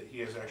interviewed that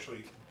he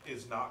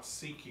is not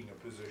seeking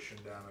a position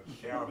down at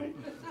the county.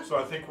 So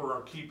I think we're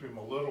going to keep him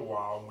a little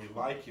while, and we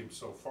like him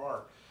so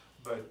far.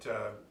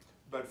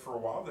 But for a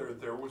while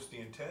there was the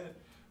intent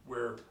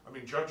where, I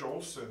mean, Judge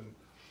Olson,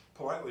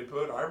 politely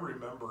put, I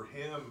remember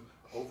him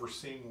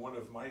overseeing one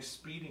of my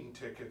speeding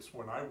tickets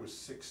when I was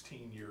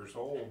 16 years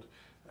old.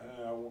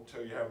 I won't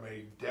tell you how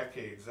many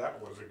decades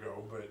that was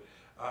ago,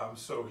 but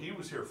so he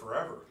was here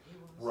forever.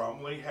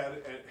 Rumley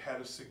had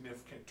a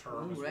significant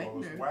term, as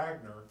well as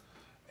Wagner,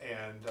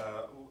 And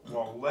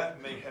while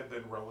that may have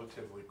been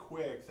relatively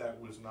quick, that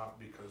was not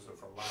because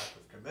of a lack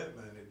of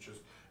commitment, it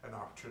just an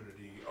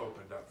opportunity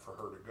opened up for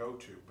her to go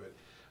to. But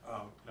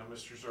now,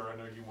 Mr. Zur, I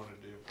know you want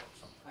to do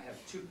something. I have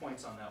 2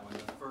 points on that one.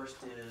 The first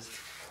is,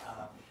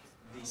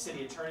 the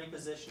city attorney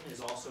position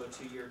is also a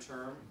 2-year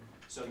term.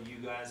 So you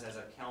guys as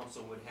a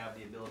council would have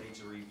the ability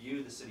to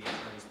review the city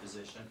attorney's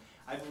position.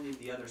 I believe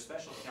the other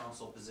special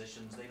counsel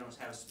positions, they don't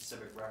have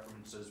specific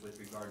references with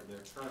regard to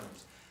their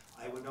terms.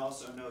 I would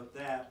also note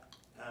that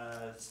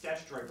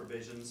statutory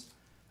provisions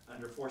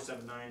under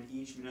 479,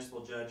 each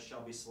municipal judge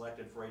shall be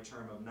selected for a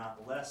term of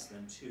not less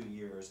than 2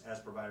 years as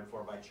provided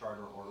for by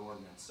charter or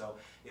ordinance. So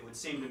it would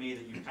seem to me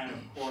that you kind of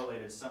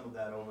correlated some of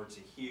that over to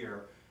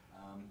here.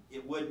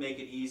 It would make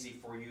it easy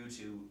for you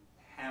to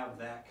have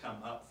that come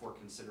up for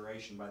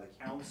consideration by the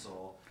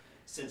council,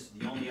 since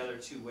the only other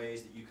 2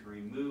 ways that you can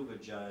remove a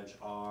judge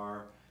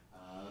are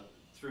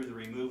through the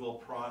removal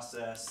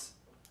process,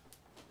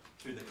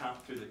 through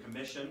the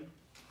commission,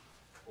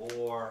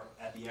 or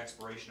at the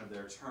expiration of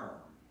their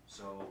term.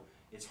 So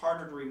it's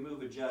harder to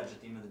remove a judge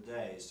at the end of the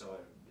day, so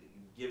it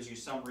gives you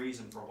some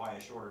reason for why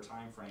a shorter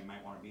time frame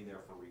might want to be there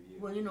for review.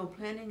 Well, you know,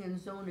 planning and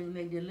zoning,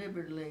 they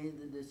deliberately,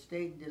 the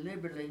state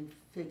deliberately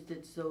fixed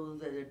it so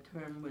that a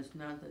term was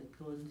not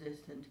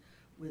consistent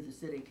with the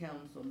city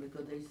council,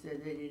 because they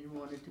said they didn't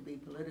want it to be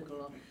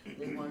political,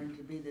 they wanted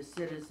to be the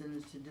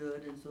citizens to do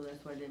it, and so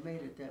that's why they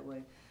made it that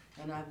way.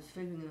 And I was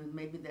figuring that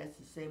maybe that's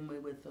the same way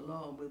with the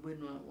law. We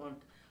would not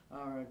want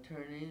our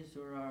attorneys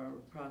or our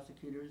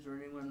prosecutors or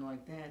anyone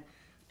like that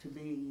to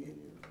be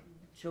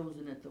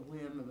chosen at the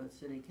whim of a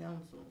city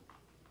council.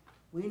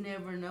 We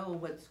never know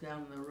what's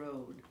down the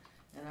road,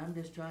 and I'm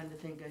just trying to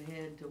think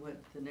ahead to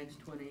what the next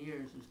 20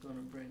 years is going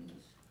to bring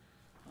us.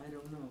 I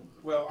don't know.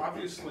 Well,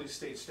 obviously,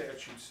 state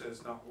statute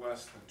says not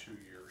less than 2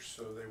 years,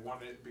 so they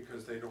want it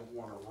because they don't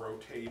want a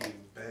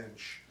rotating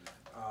bench.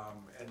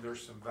 And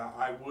there's some,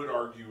 I would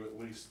argue at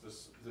least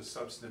the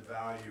substantive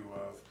value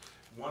of,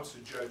 once a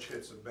judge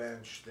hits a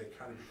bench, they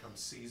kind of become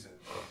seasoned.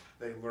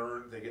 They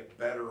learn, they get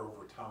better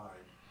over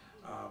time.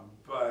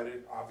 But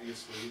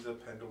obviously, the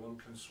pendulum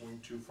can swing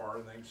too far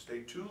and they can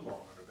stay too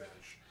long on a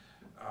bench.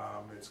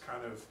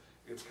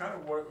 It's kind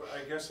of what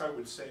I guess I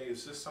would say.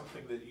 Is this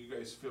something that you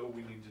guys feel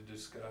we need to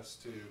discuss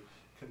to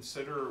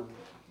consider?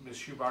 Ms.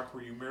 Schubach,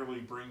 were you merely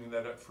bringing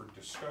that up for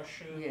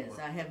discussion? Yes,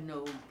 or? I have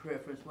no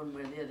preference one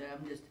way or the other.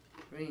 I'm just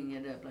bringing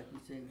it up, like you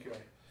said, Okay.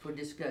 for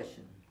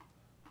discussion.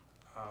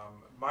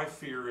 My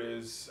fear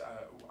is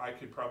I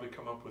could probably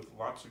come up with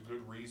lots of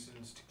good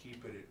reasons to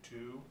keep it at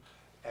 2,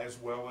 as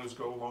well as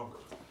go longer.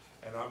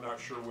 And I'm not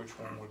sure which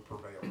one would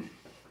prevail.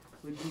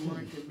 Would you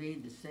want it to be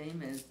the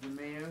same as the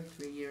mayor,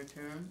 3-year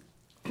term?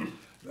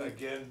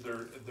 Again,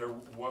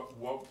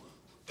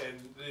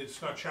 and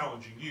it's not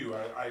challenging you.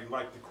 I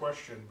like the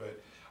question, but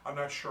I'm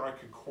not sure I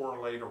could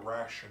correlate a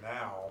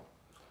rationale.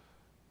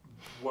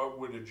 What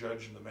would a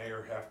judge and the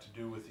mayor have to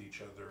do with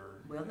each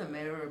other? Well, the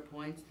mayor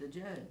appoints the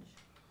judge.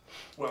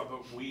 Well,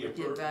 but we With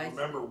the advice-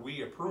 remember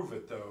we approve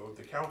it though.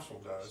 The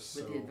council does.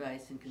 So, With the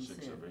advice and 6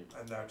 consent. of 8.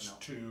 and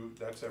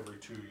that's every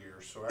 2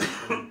 years. So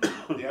actually,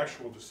 the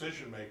actual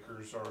decision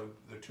makers are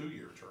the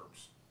 2-year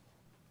terms.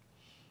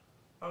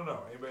 I don't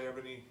know. Anybody have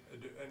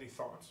any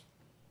thoughts?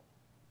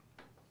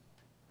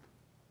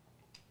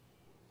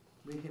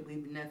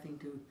 We've nothing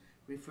to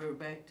refer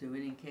back to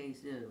in any case,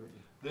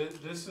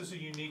 This is a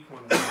unique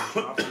one. There's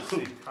not the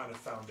same kind of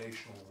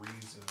foundational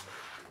reason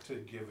to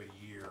give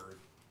a year.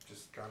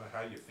 Just kind of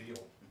how you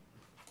feel.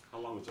 How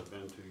long has it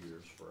been, 2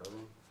 years, forever?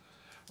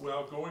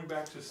 Well, going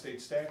back to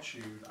state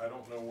statute, I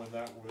don't know when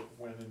that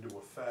went into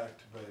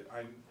effect, but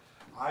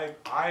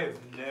I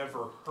have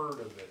never heard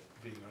of it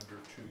being under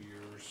 2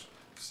 years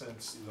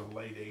since the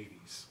late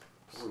 80s.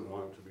 I wouldn't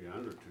want it to be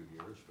under 2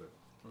 years, but,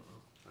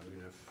 I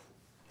mean,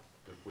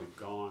 if we've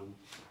gone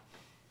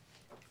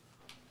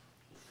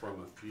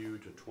from a few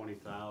to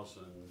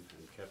 20,000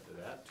 and kept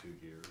it at 2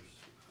 years,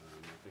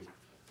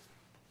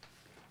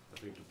 I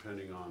think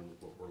depending on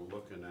what we're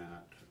looking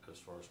at as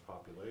far as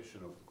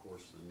population over the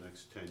course of the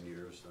next 10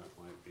 years, that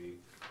might be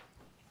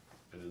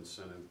an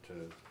incentive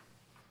to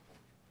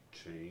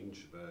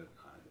change, but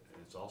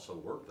it's also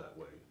worked that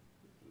way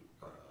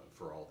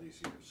for all these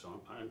years. So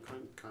I'm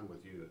kind of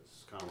with you.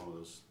 It's kind of one of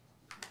those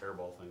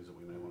hairball things that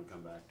we may want to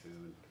come back to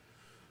and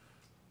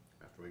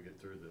after we get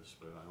through this,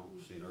 but I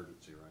don't see an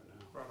urgency right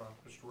now. Right on,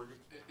 Mr. Wiggins.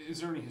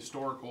 Is there any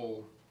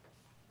historical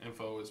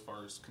info as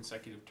far as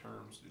consecutive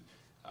terms?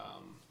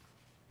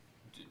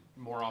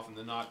 More often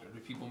than not, do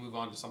people move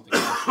on to something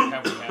else?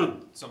 Have we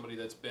had somebody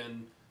that's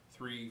been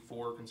 3,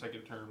 4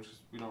 consecutive terms? 'Cause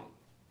we don't,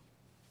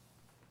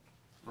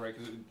 right?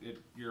 Because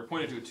you're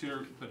appointed to a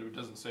tier, but it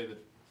doesn't say that.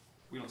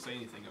 We don't say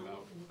anything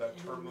about That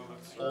term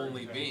limits.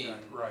 only being.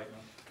 Right.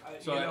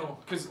 So,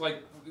 because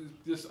like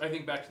this, I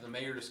think back to the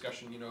mayor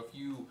discussion. You know, if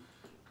you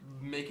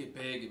make it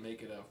big and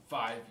make it a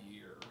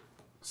 5-year,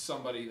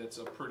 somebody that's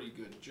a pretty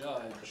good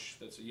judge,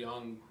 that's a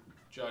young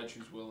judge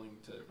who's willing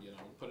to,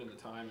 put in the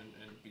time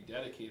and be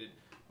dedicated,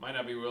 might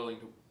not be willing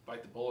to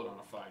bite the bullet on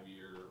a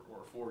 5-year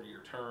or a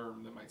 4-year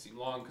term that might seem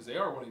long because they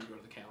are wanting to go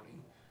to the county.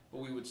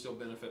 but we would still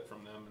benefit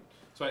from them. And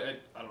so I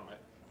don't know.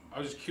 I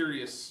was just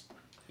curious.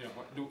 You know,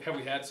 have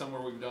we had some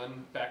where we've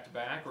done back to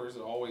back, or is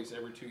it always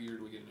every 2 years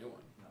we get a new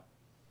one?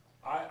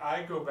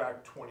 I go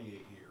back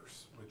 28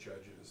 years with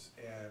judges,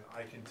 and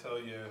I can tell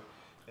you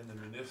in the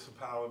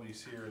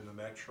municipalities here in the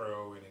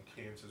metro and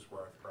in Kansas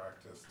where I've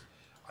practiced,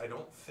 I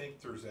don't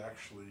think there's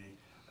actually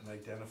an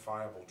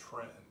identifiable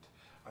trend.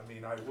 I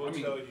mean, I will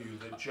tell you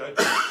that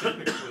judges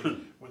typically,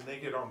 when they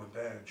get on the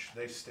bench,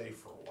 they stay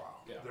for a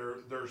while. Yeah.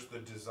 There's the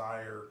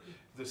desire,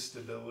 the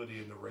stability,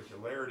 and the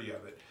regularity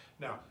of it.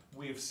 Now,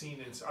 I've seen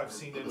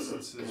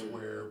instances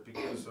where,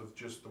 because of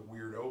just the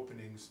weird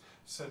openings,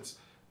 since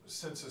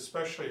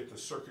especially at the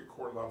circuit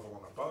court level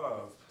and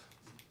above,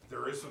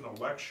 there is an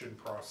election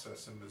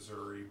process in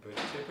Missouri, but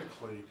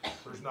typically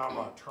there's not a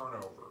lot of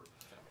turnover.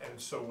 And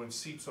so when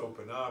seats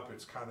open up,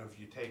 it's kind of,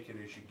 you take it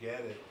as you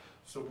get it.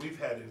 So we've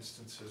had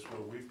instances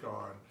where we've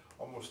gone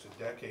almost a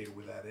decade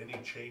without any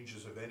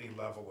changes of any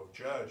level of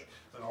judge,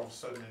 then all of a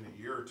sudden in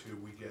a year or two,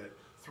 we get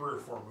 3 or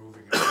 4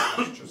 moving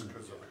across just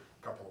because of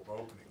a couple of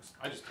openings.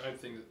 I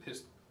think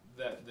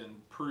that then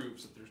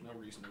proves that there's no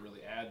reason to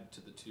really add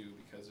to the 2,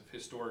 because if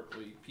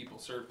historically people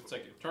serve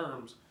consecutive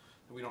terms,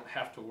 then we don't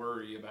have to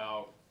worry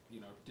about, you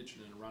know,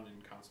 ditching and running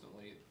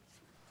constantly.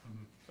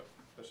 So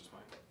that's just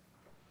mine.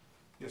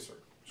 Yes, sir,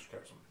 Mr.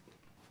 Capson.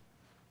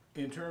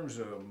 In terms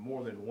of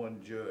more than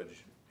one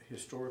judge,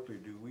 historically,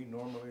 do we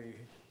normally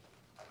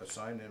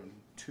assign them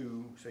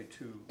two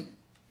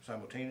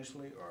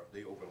simultaneously, or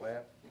they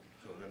overlap,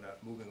 so they're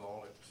not moving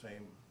all at the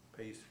same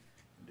pace,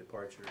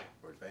 departure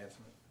or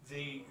advancement?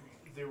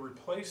 The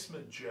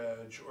replacement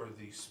judge or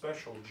the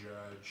special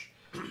judge,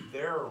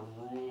 there are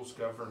rules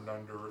governed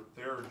under,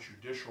 there are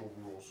judicial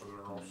rules that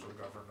are also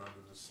governed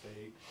under the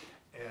state,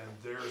 and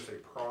there's a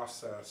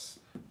process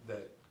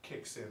that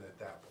kicks in at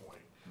that point.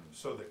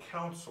 So the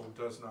council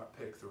does not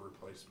pick the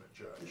replacement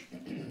judge.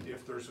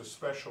 If there's a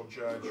special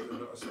judge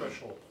or a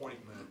special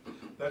appointment,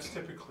 that's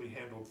typically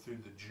handled through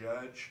the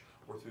judge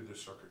or through the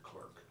circuit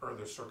clerk, or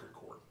the circuit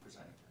court.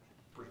 Presiding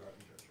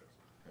Judge,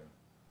 yes.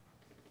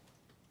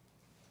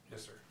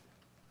 Yes, sir.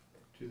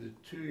 To the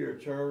 2-year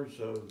terms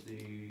of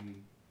the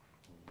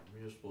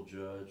municipal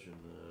judge and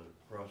the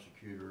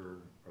prosecutor,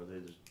 are they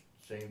the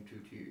same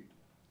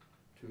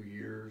 2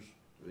 years?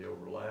 Do they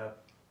overlap?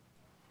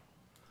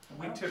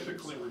 We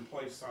typically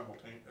replace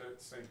simultaneously at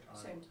the same time.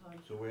 Same time.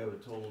 So we have a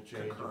total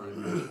change of the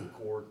municipal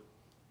court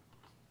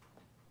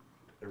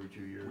every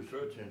 2 years, We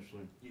could.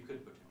 potentially? You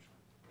could potentially.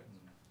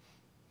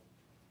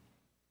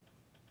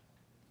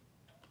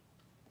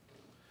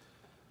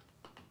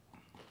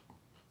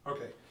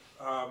 Okay,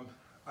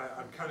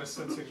 I'm kind of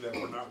sensing that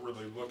we're not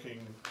really looking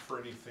for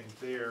anything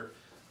there.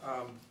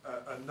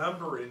 A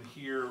number in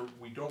here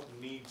we don't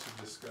need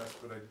to discuss,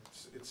 but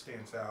it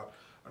stands out.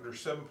 Under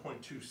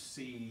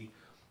 7.2C,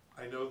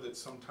 I know that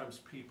sometimes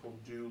people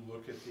do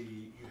look at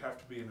you have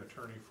to be an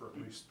attorney for at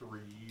least 3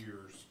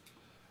 years.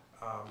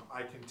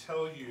 I can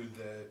tell you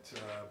that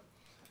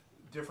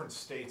different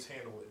states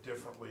handle it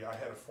differently. I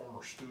had a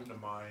former student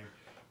of mine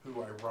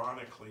who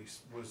ironically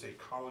was a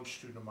college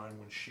student of mine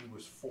when she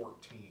was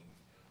 14,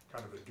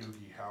 kind of a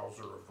Doogie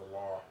Howser of the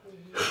law.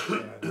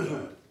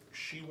 And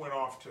she went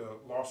off to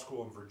law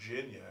school in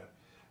Virginia,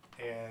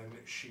 and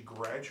she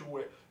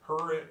graduated.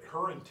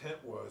 Her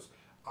intent was,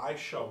 I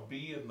shall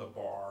be in the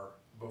bar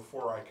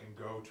before I can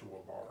go to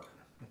a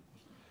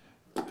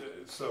bar.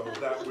 So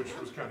that, which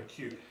was kind of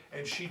cute.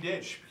 And she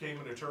did, she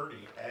became an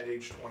attorney at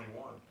age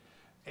 21.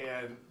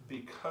 And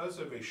because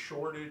of a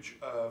shortage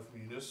of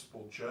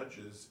municipal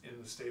judges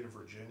in the state of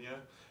Virginia,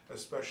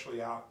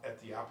 especially out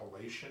at the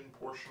Appalachian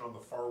portion on the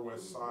far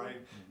west side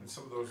and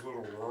some of those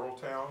little rural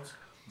towns,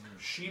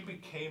 she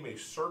became a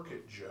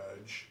circuit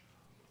judge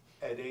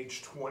at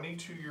age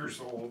 22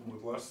 years old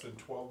with less than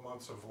 12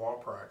 months of law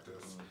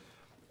practice.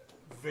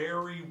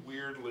 Very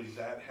weirdly,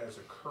 that has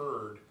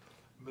occurred.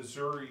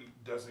 Missouri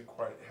doesn't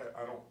quite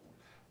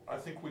I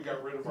think we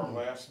got rid of our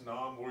last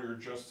non-lawyer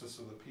justice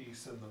of the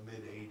peace in the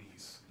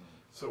mid-80s.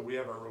 So we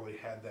haven't really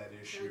had that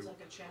issue. Sounds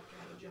like a chapter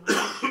out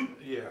of John.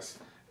 Yes,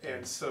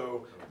 and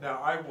so now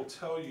I will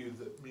tell you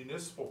that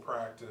municipal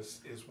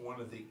practice is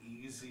one of the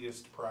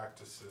easiest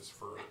practices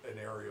for an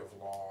area of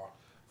law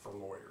for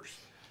lawyers.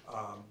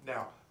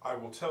 Now, I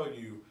will tell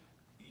you,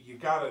 you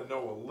gotta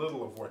know a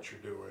little of what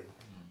you're doing,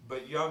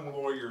 but young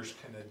lawyers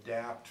can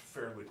adapt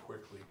fairly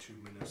quickly to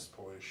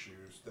municipal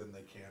issues than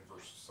they can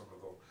versus some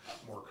of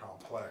the more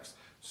complex.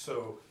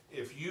 So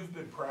if you've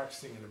been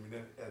practicing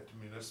at the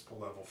municipal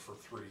level for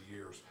 3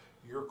 years,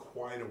 you're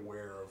quite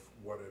aware of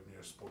what a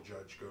municipal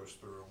judge goes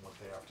through and what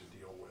they have to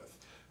deal with.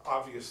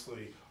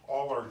 Obviously,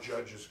 all our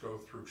judges go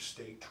through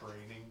state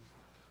training,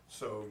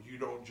 so you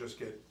don't just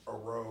get a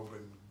robe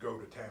and go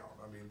to town.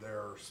 I mean, there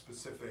are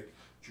specific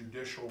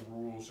judicial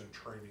rules and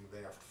training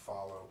they have to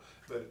follow.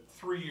 But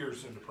 3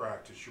 years into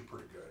practice, you're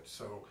pretty good.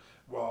 So,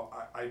 well,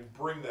 I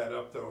bring that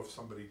up though if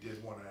somebody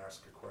did want to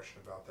ask a question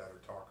about that or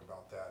talk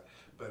about that.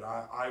 But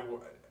I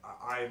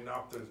am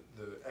not the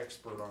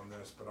expert on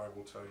this, but I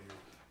will tell you,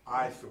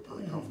 I feel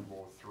pretty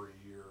comfortable with 3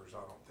 years.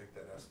 I don't think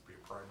that has to be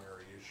a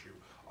primary issue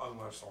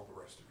unless all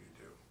the rest of you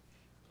do.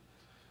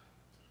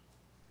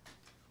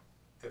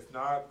 If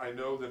not, I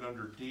know that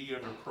under D,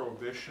 under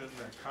prohibition,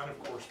 that kind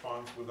of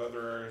corresponds with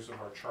other areas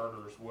of our charter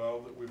as well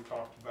that we've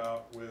talked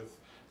about with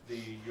the,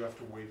 you have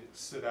to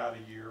sit out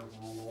a year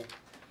rule.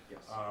 Yes.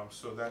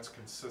 So that's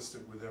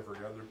consistent with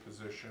every other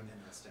position. And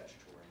that's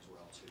statutory as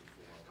well too,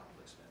 for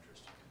conflicts of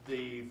interest.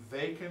 The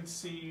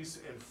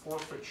vacancies and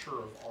forfeiture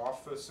of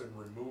office and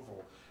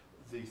removal,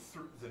 the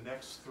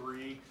next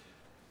three,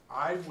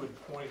 I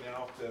would point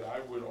out that I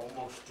would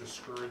almost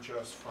discourage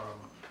us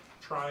from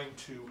trying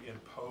to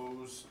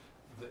impose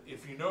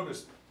if you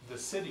notice, the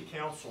city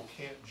council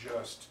can't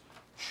just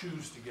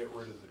choose to get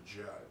rid of the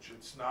judge.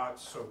 It's not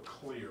so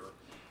clear.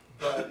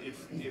 But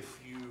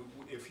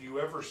if you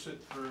ever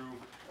sit through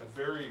a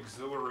very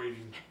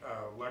exhilarating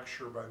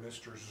lecture by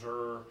Mr.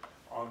 Zur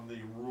on the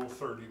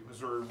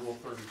Missouri Rule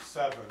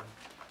 37,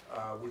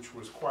 which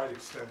was quite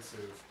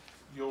extensive,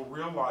 you'll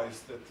realize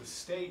that the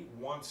state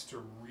wants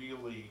to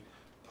really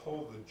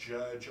pull the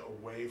judge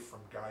away from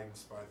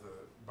guidance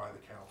by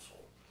the council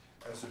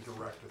as a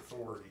direct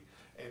authority.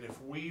 And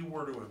if we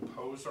were to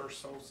impose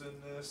ourselves in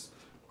this,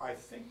 I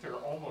think there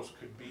almost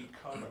could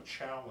become a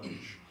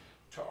challenge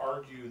to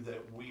argue that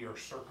we are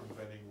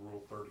circumventing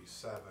Rule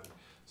 37.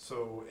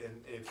 So,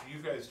 and if you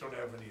guys don't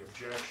have any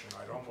objection,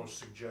 I'd almost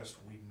suggest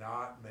we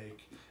not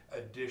make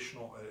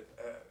additional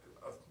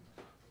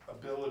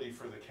ability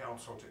for the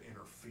council to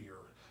interfere,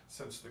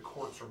 since the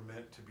courts are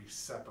meant to be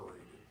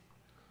separated.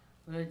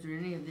 Well, is there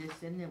any of this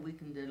in there we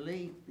can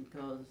delete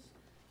because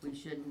we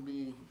shouldn't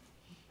be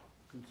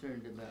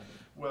concerned about it?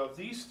 Well,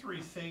 these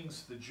three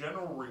things, the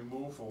general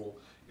removal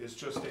is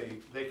just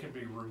they can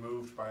be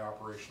removed by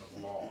operation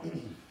of law.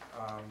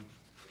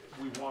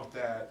 We want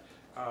that.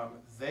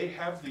 They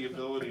have the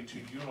ability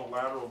to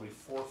unilaterally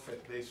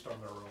forfeit based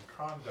on their own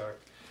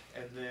conduct,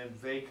 and then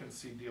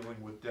vacancy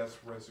dealing with death,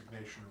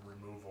 resignation, and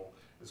removal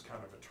is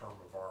kind of a term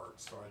of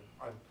art. So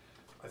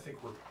I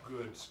think we're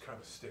good kind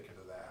of sticking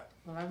to that.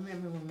 Well, I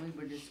remember when we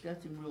were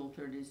discussing Rule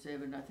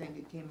 37, I think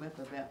it came up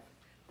about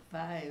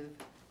 5,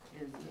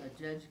 is a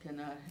judge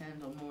cannot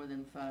handle more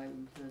than 5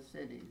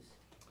 cities.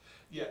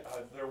 Yeah,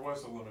 there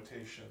was a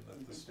limitation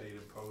that the state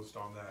imposed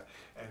on that,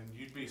 and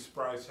you'd be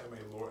surprised how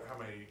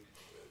many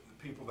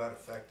people that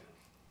affected,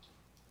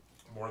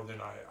 more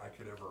than I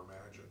could ever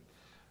imagine.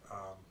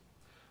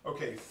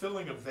 Okay,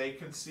 filling of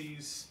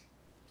vacancies.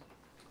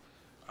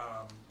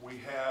 We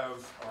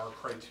have our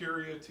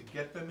criteria to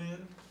get them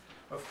in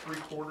of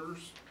 3/4,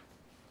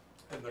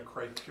 and the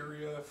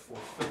criteria for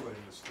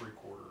filling is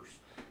 3/4.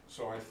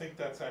 So I think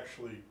that's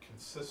actually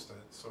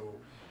consistent, so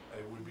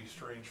it would be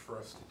strange for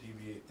us to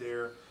deviate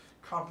there.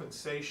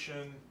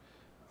 Compensation,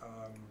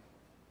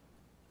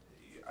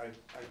 I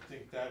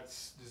think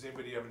does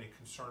anybody have any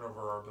concern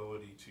over our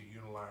ability to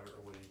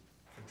unilaterally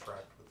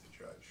contract with the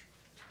judge?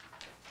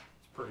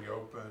 It's pretty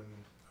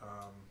open.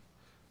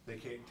 They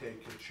can't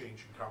take a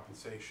change in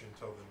compensation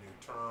until the new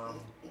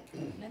term.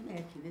 Let me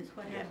ask you this,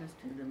 what happens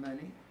to the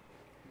money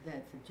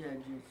that the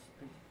judge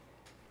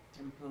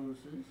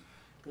imposes?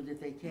 Because if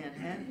they can't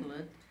handle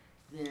it,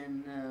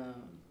 then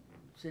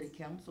city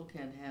council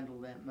can't handle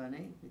that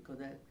money because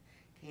that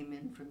came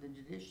in from the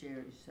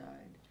judiciary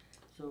side.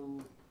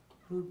 So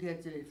who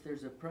gets it if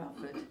there's a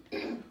profit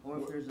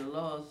or if there's a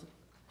loss?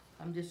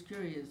 I'm just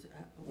curious.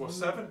 Well,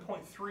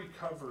 7.3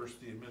 covers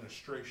the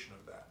administration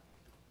of that.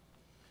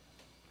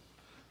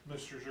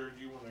 Mr. Zur,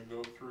 do you want to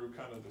go through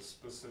kind of the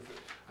specific?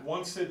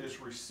 Once it is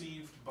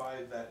received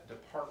by that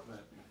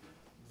department,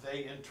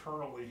 they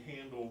internally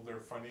handle their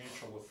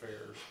financial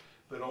affairs,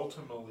 but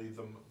ultimately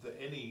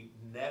any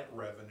net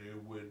revenue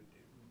would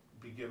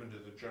be given to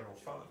the general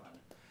fund.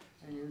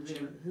 And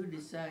who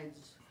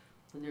decides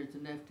when there's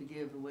enough to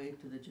give away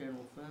to the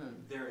general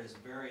fund? There is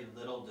very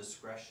little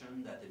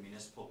discretion that the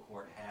municipal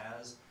court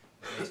has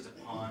based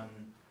upon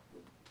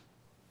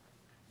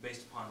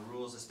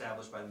rules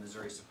established by the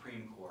Missouri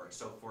Supreme Court.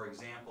 So for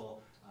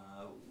example,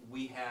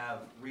 we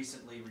have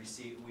recently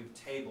we've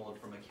tabled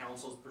from a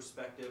council's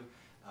perspective,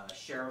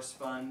 sheriff's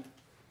fund,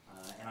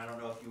 and I don't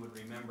know if you would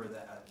remember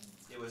that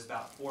it was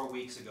about 4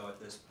 weeks ago at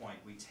this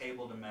point, we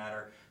tabled a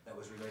matter that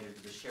was related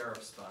to the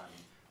sheriff's fund.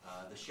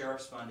 The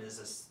sheriff's fund is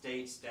a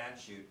state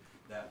statute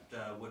that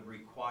would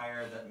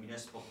require that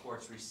municipal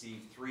courts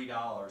receive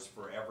 $3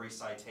 for every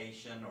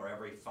citation or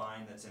every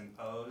fine that's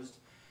imposed.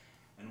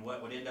 And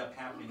what would end up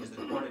happening is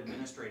the court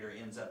administrator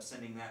ends up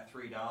sending that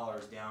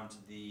 $3 down to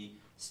the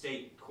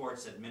state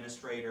court's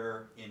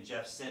administrator in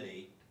Jeff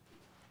City,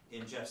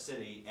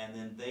 and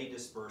then they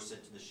disperse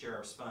it to the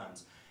sheriff's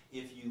funds.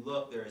 If you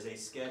look, there is a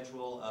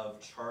schedule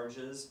of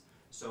charges.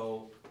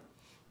 So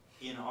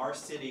in our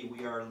city,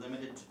 we are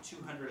limited to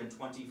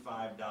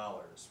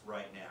 $225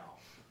 right now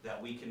that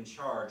we can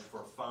charge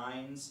for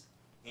fines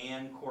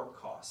and court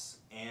costs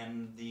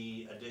and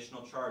the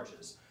additional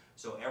charges.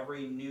 So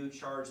every new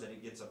charge that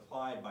it gets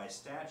applied by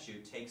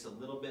statute takes a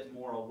little bit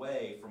more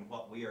away from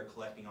what we are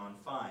collecting on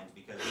fines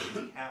because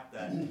we cap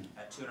that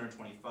at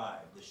 $225.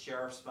 The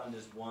sheriff's fund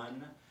is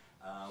one.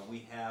 We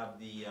have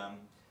the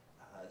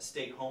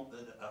state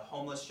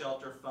homeless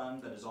shelter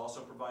fund that is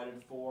also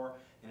provided for.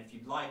 And if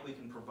you'd like, we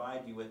can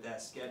provide you with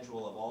that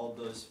schedule of all of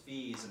those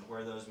fees and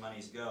where those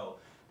monies go.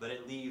 but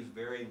it leaves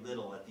very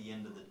little at the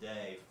end of the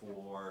day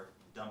for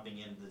dumping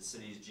into the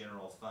city's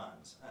general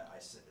funds. I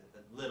said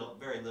little,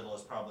 very little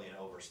is probably an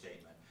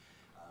overstatement.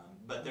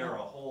 But there are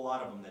a whole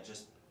lot of them that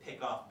just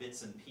pick off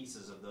bits and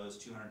pieces of those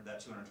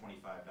that $225.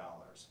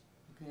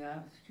 Okay, I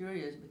was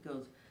curious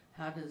because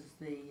how does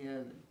the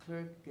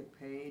clerk get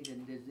paid,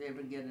 and does they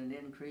ever get an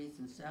increase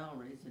in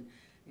salaries? And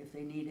if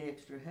they need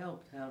extra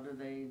help, how do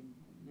they,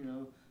 you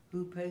know,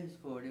 who pays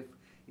for it?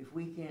 If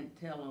we can't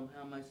tell them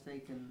how much they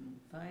can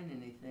find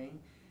anything,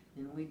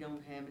 then we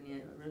don't have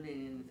really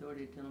any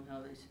authority to tell them how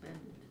they spend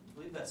it. I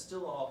believe that's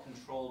still all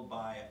controlled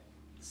by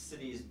the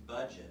city's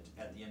budget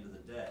at the end of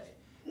the day.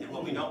 And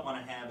what we don't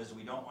want to have is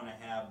we don't want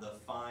to have the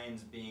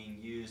fines being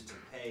used to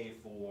pay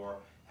for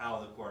how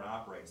the court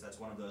operates. That's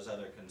one of those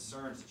other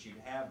concerns that you'd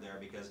have there,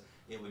 because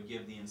it would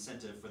give the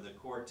incentive for the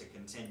court to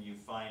continue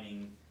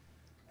fining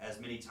as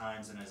many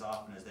times and as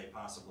often as they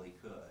possibly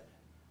could.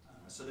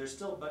 So there's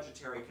still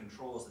budgetary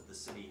controls that the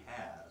city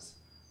has.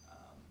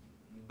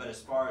 But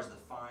as far as the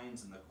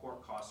fines and the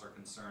court costs are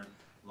concerned,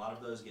 a lot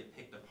of those get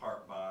picked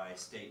apart by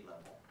state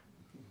level.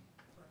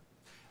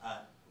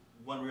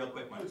 One real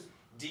quick one.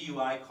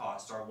 DUI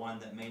costs are one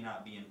that may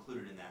not be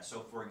included in that. So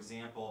for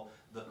example,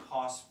 the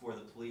cost for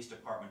the police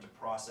department to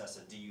process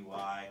a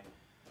DUI,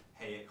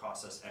 hey, it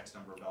costs us X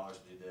number of dollars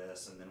to do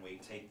this, and then we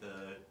take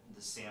the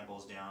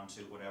samples down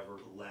to whatever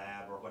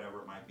lab or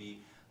whatever it might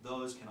be.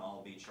 Those can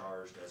all be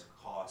charged as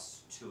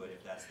costs to it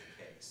if that's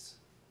the case.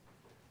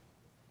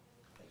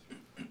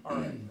 All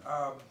right.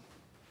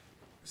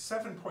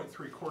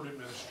 7.3 court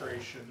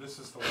administration. This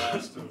is the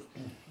last of.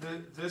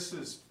 This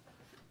is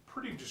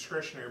pretty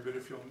discretionary, but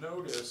if you'll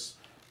notice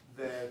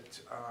that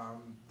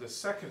the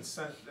second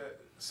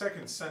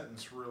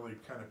sentence really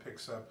kind of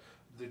picks up.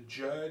 The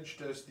judge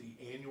does the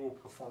annual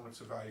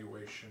performance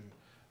evaluation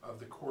of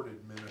the court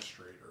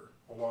administrator,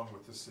 along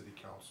with the city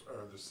council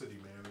or the city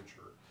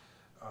manager.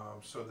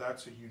 So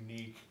that's a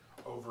unique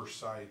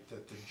oversight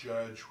that the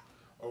judge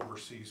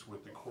oversees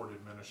with the court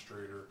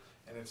administrator,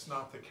 and it's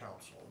not the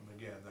council. And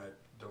again, that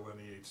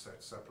delineates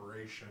that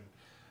separation.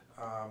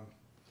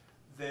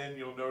 Then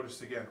you'll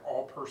notice again,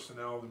 all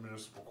personnel of the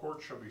municipal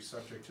court shall be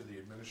subject to the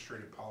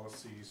administrative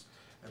policies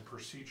and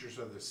procedures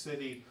of the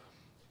city,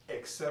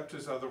 except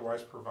as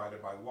otherwise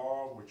provided by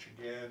law, which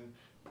again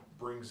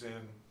brings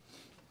in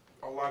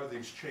a lot of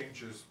these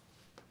changes.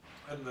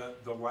 And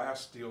the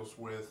last deals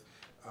with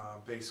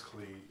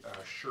basically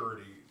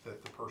surety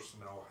that the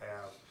personnel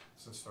have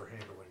since they're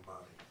handling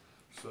money.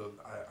 So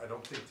I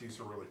don't think these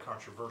are really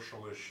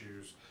controversial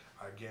issues.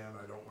 Again,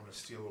 I don't want to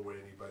steal away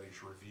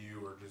anybody's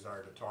review or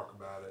desire to talk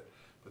about it,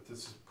 but this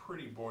is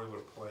pretty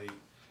boilerplate.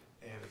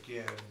 And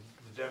again,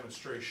 the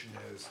demonstration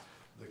is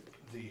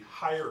the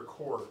higher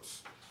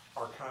courts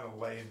are kind of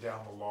laying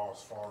down the law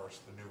as far as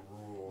the new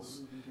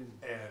rules,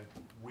 and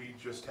we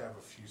just have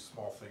a few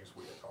small things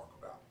we can talk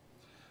about.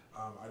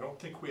 I don't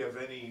think we have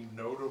any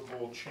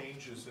notable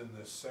changes in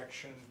this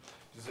section.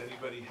 Does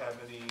anybody have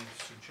any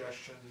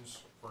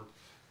suggestions or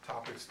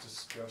topics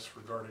discussed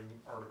regarding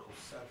Article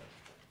 7?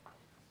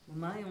 Well,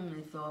 my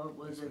only thought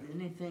was if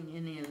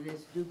any of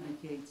this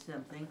duplicates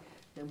something,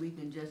 that we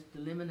can just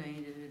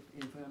eliminate it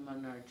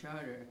on our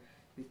charter,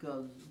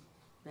 because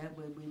that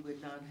way we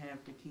would not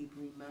have to keep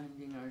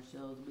reminding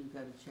ourselves we've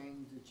got to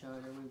change the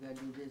charter, we've got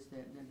to do this,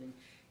 that, and everything.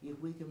 If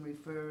we can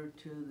refer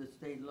to the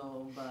state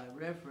law by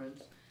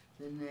reference,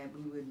 then that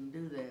we wouldn't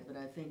do that, but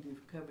I think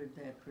we've covered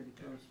that pretty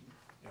closely.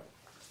 Yep.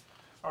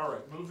 All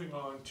right, moving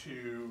on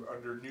to,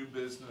 under new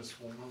business,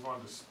 we'll move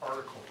on to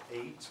Article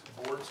 8,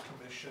 boards,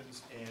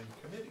 commissions, and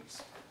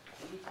committees.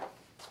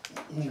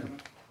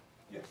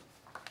 Yes.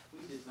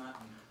 We did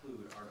not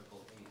include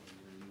Article 8 in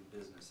your new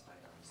business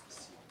items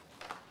this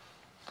evening.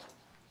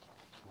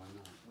 Why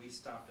not? We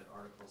stopped at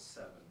Article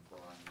 7 for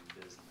our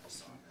new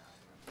business on that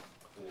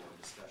for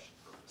discussion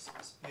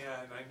purposes.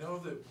 Yeah, and I know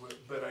that,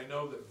 but I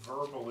know that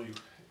verbally,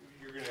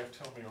 you're gonna have to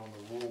tell me on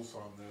the rules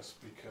on this,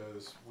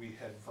 because we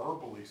had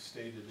verbally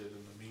stated it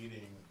in the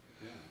meeting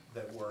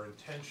that our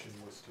intention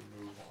was to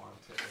move on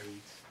to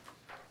 8.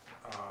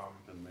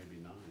 And maybe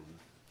 9.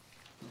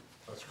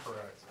 That's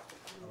correct.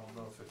 I don't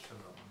know if it's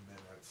in the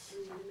minutes.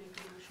 We need to make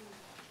a motion.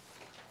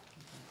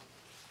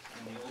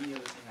 And the only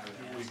other thing I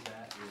would ask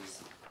that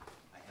is,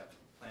 I have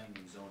planning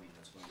and zoning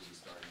that's going to be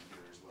starting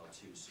here as well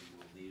too, so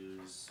you will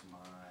lose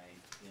my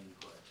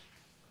input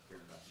here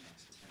in about the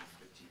next 10 or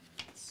 15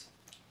 minutes.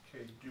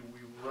 Okay, do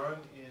we run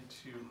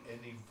into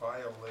any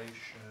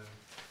violation,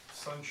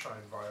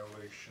 sunshine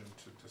violation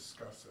to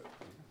discuss it?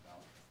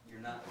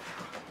 You're not,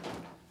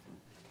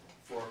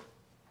 for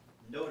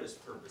notice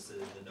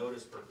purposes, the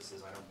notice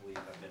purposes I don't believe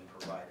have been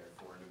provided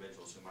for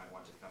individuals who might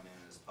want to come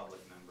in as public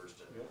members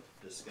to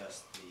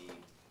discuss the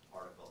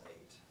Article 8.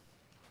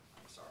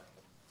 I'm sorry.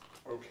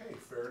 Okay,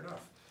 fair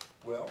enough.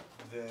 Well,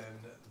 then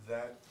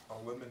that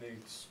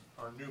eliminates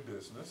our new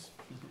business.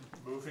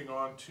 Moving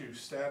on to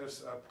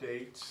status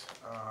updates.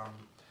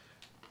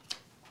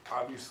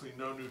 Obviously,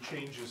 no new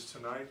changes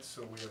tonight,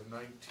 so we have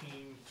 19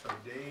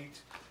 to date.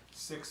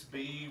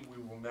 6B, we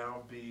will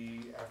now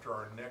be, after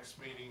our next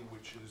meeting,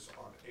 which is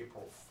on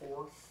April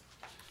 4th,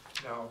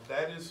 Now,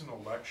 that is an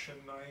election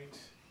night.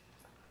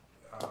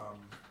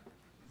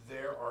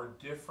 There are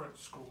different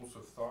schools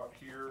of thought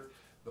here.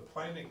 The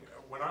planning,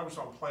 when I was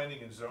on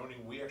planning and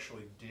zoning, we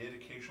actually did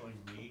occasionally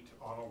meet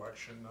on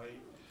election night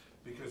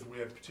because we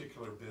had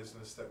particular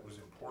business that was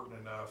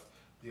important enough.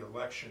 The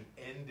election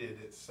ended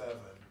at 7.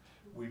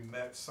 We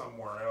met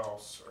somewhere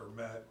else or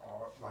met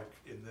like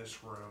in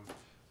this room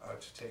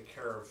to take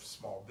care of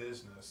small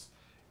business.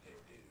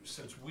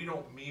 Since we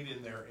don't meet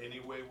in there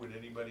anyway, would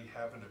anybody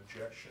have an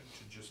objection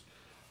to just,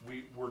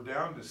 we're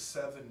down to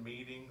 7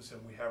 meetings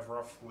and we have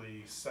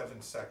roughly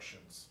 7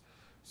 sections.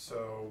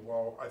 So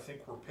while I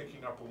think we're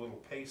picking up a little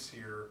pace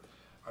here,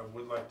 I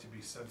would like to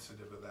be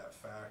sensitive of that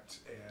fact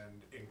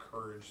and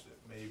encourage that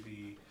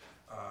maybe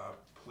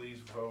please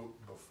vote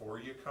before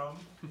you come.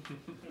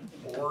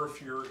 Or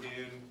if you're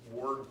in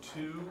Ward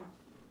 2,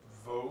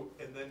 vote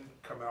and then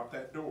come out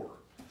that door.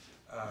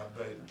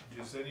 But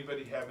does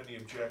anybody have any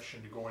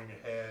objection to going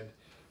ahead,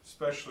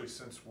 especially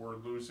since we're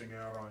losing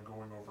out on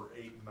going over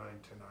 8 and 9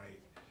 tonight,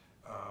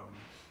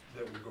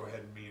 that we go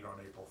ahead and meet on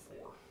April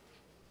 4?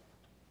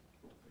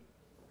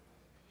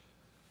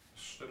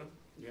 Mr. Stidham?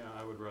 Yeah,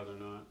 I would rather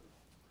not,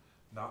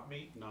 Not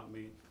meet? not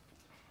meet.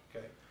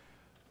 Okay.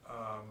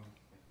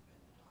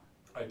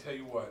 I tell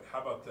you what, how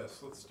about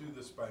this? Let's do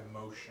this by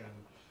motion,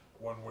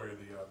 one way or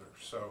the other.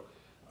 So,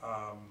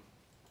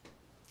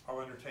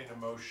 I'll entertain a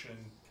motion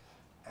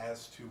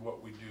as to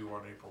what we do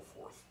on April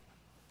 4th.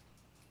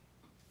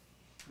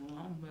 Well,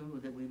 I'll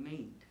move that we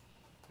meet.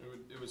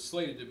 It was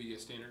slated to be a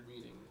standard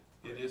meeting.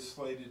 It is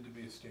slated to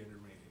be a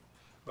standard meeting,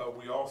 but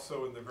we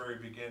also in the very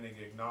beginning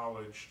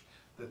acknowledged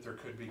that there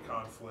could be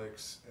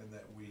conflicts and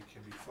that we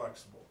can be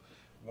flexible.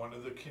 One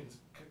of the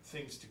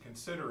things to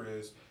consider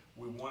is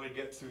we want to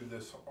get through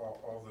this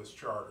all this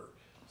charter.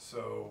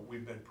 So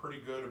we've been pretty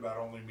good about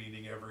only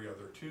meeting every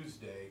other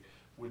Tuesday.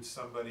 Would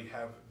somebody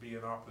be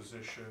in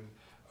opposition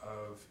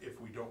of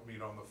if we don't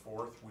meet on the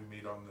 4th, we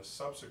meet on the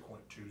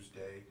subsequent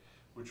Tuesday,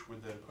 which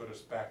would then put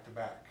us back to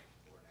back?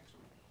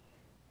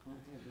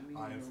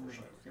 I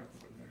unfortunately have a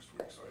conflict next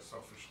week, so I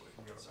selfishly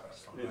am going to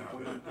pass on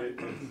that.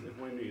 If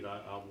we meet, I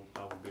will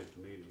be at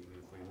the meeting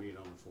if we meet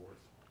on the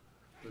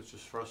 4th. It's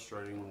just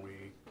frustrating when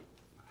we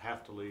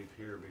have to leave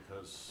here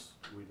because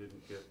we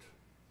didn't get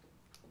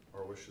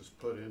our wishes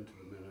put into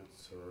the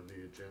minutes or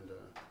the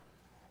agenda.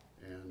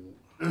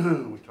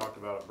 And we talked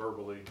about it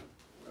verbally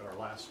at our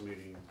last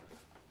meeting,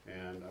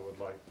 and I would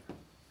like,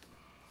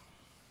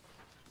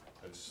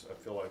 I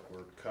feel like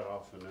we're cut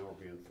off and now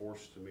we're being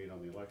forced to meet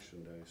on the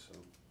election day, so.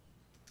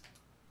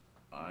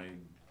 I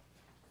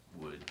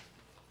would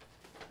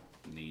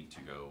need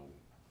to go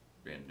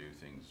and do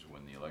things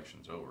when the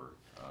election's over.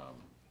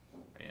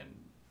 And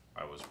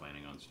I was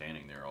planning on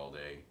standing there all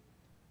day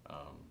in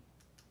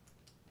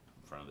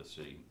front of the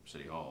city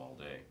hall all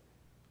day.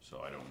 So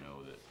I don't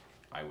know that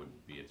I would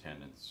be in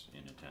attendance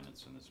in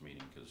this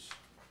meeting because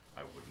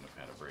I wouldn't have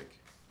had a break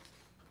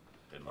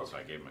unless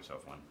I gave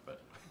myself one,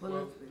 but.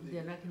 Well,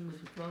 then I can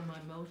withdraw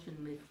my motion.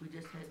 If we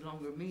just had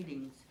longer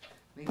meetings,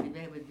 maybe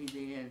that would be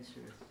the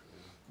answer.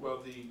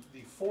 Well, the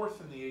 4th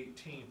and the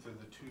 18th are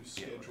the 2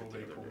 scheduled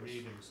April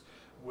meetings.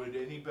 Would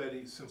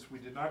anybody, since we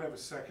did not have a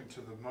second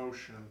to the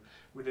motion,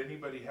 would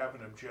anybody have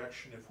an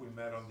objection if we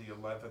met on the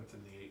 11th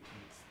and the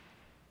 18th?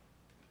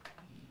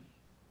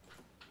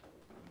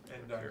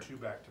 And done 2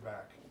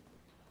 back-to-back?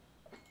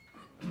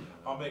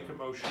 I'll make a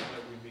motion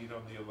that we meet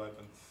on the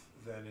 11th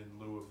then in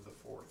lieu of the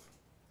 4th.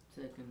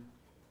 Second.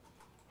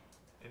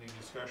 Any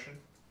discussion?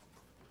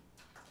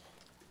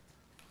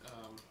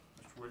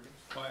 Mr. Wiggins?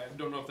 Well, I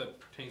don't know if that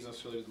pertains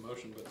necessarily to the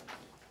motion, but,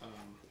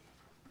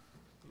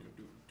 you know,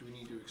 do we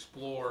need to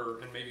explore,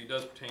 and maybe it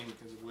does pertain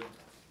because it would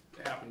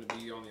happen to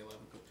be on the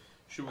 11th, but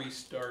should we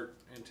start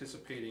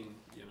anticipating,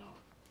 you know,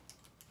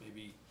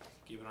 maybe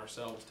giving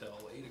ourselves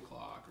till 8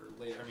 o'clock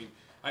or later? I mean,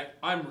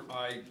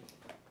 I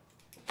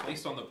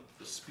based on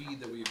the speed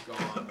that we've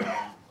gone,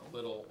 I'm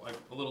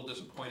a little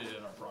disappointed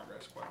in our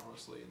progress, quite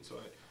honestly, and so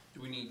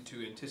do we need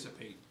to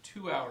anticipate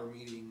 2-hour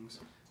meetings?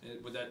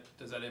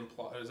 Does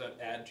that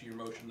add to your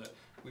motion that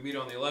we meet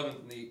on the 11th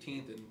and the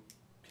 18th, and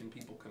can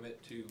people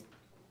commit to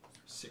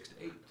 6 to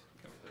 8? Kind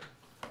of thing?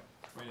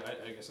 I mean,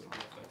 I guess I don't know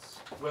if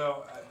that's.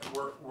 Well,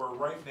 we're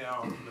right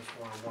now, Ms.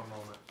 Warner, one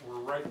moment. We're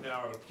right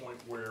now at a point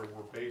where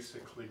we're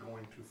basically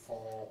going to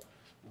fall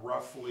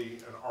roughly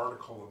an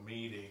article a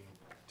meeting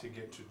to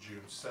get to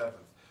June 7th,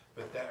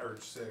 or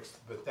 6th,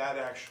 but that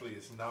actually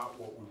is not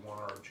what we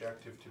want our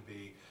objective to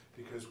be,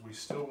 because we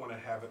still want to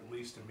have at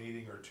least a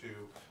meeting or 2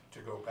 to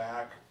go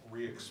back,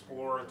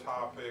 re-explore a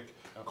topic,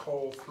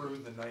 cull through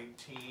the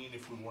 19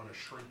 if we want to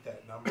shrink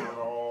that number at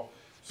all.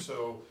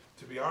 So,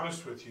 to be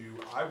honest with you,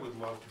 I would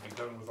love to be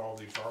done with all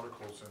these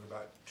articles in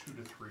about 2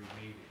 to 3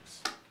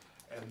 meetings,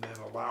 and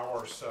then allow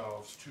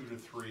ourselves 2 to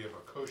 3 of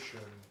a cushion.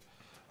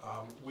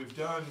 We've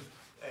done,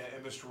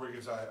 and Mr.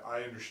 Wiggins,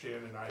 I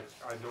understand, and I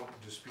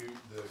don't dispute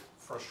the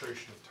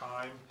frustration of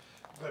time,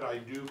 but I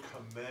do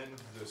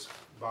commend this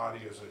body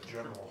as a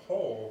general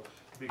whole,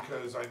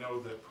 because I know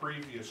that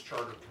previous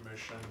charter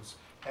commissions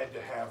had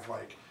to have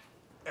like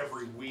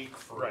every week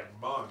for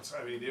Right. months.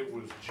 I mean, it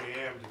was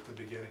jammed at the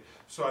beginning.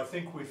 So I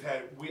think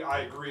I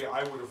agree,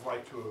 I would have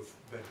liked to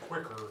have been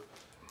quicker,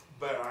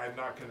 but I'm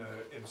not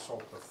gonna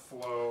insult the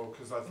flow,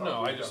 cause I No, thought I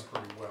we've done just-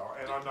 pretty well.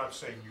 And I'm not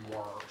saying you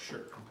are Sure.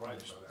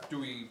 complaining about that.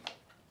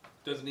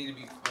 Does it need to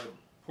be a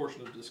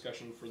portion of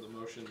discussion for the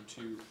motion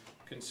to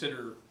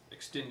consider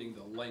extending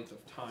the length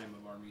of time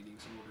of our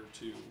meetings in order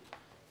to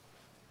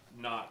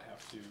not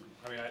have to,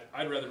 I mean,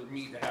 I'd rather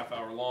meet a half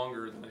hour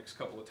longer the next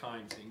couple of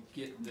times and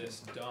get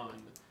this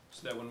done,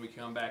 so that when we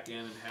come back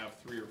in and have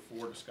 3 or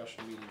 4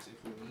 discussion meetings,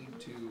 if we need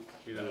to,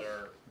 You know, that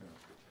are,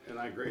 And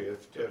I agree,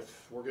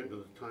 if we're getting to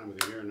the time of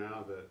the year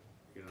now that,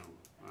 you know,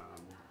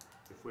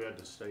 if we had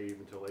to stay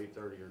even till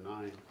 8:30 or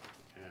 9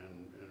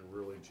 and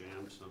really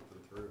jam something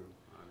through,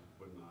 I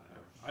would not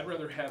have. I'd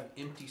rather have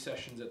empty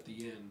sessions at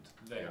the end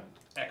than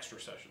extra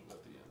sessions at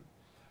the end.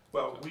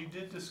 Well, we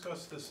did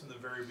discuss this in the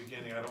very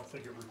beginning. I don't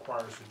think it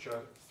requires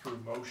through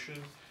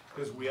motion,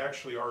 because we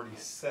actually already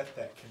set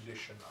that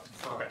condition up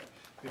front. Okay.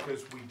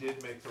 Because we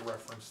did make the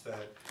reference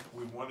that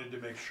we wanted to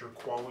make sure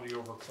quality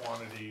over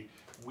quantity.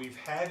 We've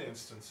had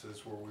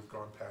instances where we've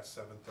gone past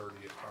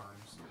 7:30 at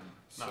times.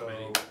 Not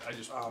many, I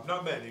just,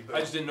 Not many, but.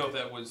 I just didn't know if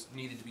that was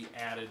needed to be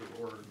added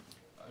or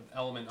an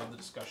element of the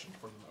discussion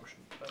for the motion.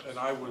 And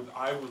I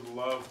would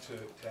love to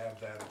have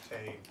that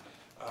attained,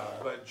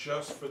 but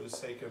just for the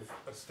sake of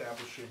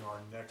establishing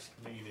our next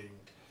meeting,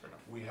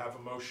 we have a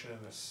motion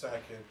and a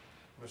second.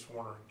 Ms.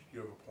 Warner, you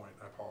have a point,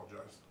 I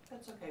apologize.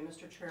 That's okay,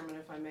 Mr. Chairman,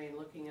 if I may,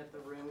 looking at the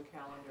room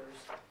calendars,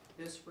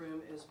 this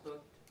room is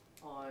booked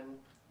on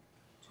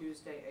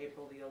Tuesday,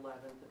 April the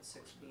 11th at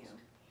 6 p.m.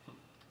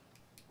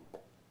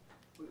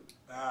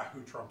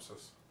 Who trumps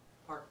us?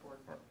 Park Board.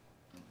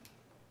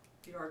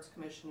 The Arts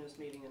Commission is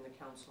meeting in the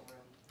council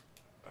room.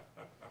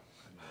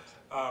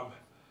 How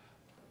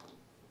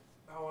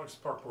long is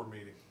the park board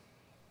meeting?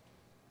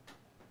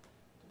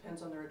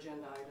 Depends on their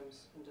agenda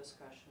items and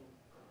discussion.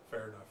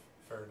 Fair enough,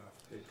 fair enough.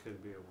 It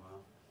could be a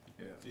while.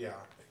 Yeah. Yeah,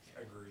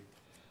 agreed.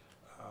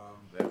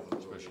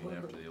 Especially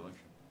after the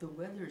election. The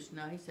weather's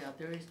nice out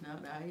there, it's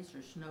not ice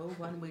or snow,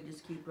 why don't we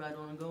just keep right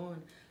on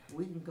going?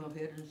 We can go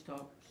ahead and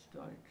start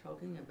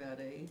talking about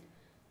aid,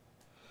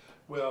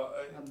 Well,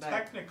 about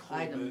technically,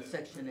 item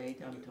section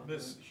 8 I'm talking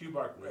Ms.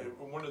 about.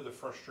 Hubach, one of the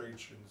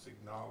frustrations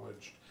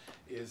acknowledged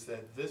is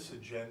that this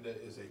agenda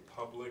is a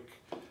public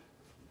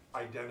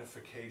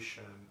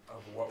identification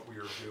of what we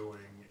are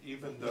doing.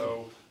 Even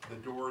though the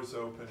door is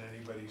open,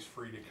 anybody's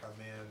free to come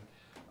in.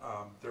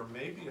 There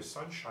may be a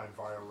sunshine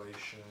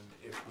violation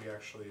if we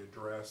actually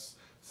address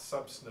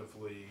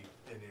substantively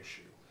an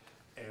issue.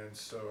 And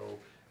so,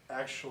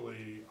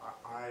 actually,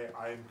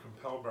 I am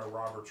compelled by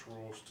Robert's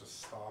rules to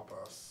stop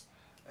us.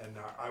 And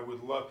I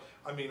would love,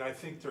 I mean, I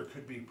think there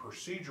could be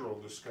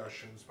procedural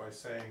discussions by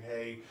saying,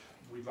 hey,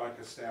 we'd like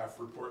a staff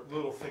report,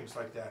 little things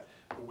like that,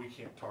 but we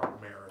can't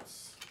talk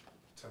merits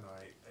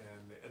tonight,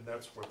 and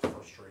that's where the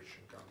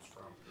frustration comes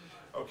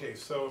from. Okay,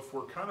 so if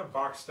we're kind of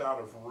boxed out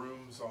of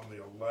rooms on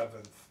the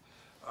 11th,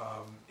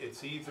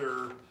 it's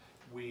either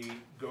we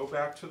go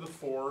back to the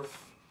 4th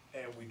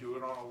and we do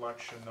it on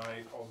election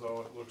night,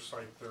 although it looks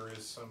like there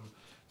is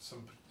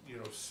some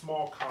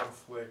small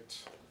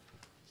conflict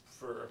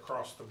for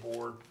across the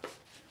board,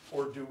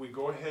 or do we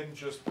go ahead and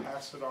just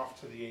pass it off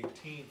to the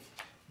 18th?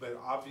 But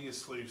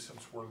obviously,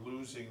 since we're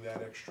losing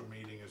that extra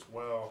meeting as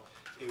well,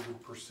 it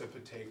would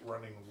precipitate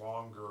running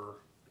longer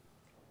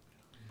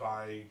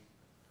by,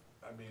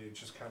 I mean, it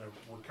just kind of,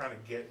 we're kind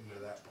of getting to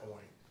that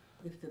point.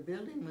 If the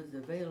building was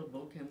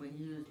available, can we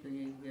use the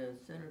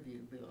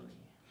Centerview building?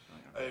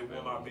 It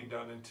will not be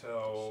done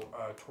until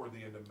toward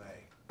the end of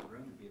May. The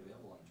room would be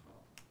available on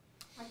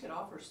 12. I could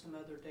offer some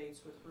other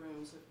dates with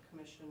rooms if the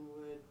commission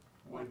would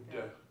Would, like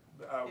that.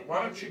 It why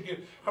might don't you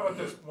get, how about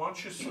this, why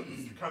don't you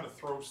kind of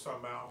throw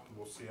some out and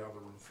we'll see how the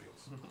room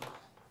feels.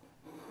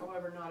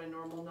 However, not a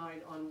normal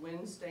night on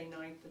Wednesday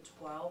night, the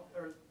 12th,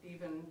 or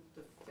even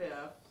the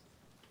 5th,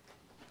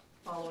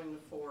 following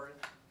the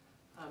 4th,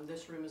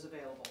 this room is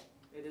available.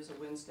 It is a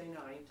Wednesday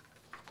night.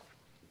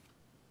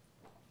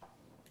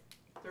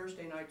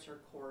 Thursday nights are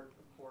court,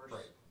 of course.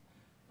 Right.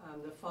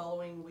 The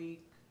following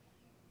week,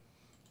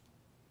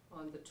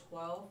 on the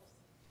 12th,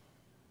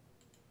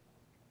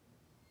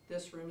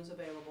 this room is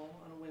available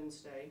on a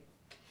Wednesday.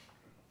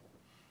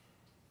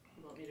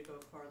 You want me to go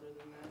farther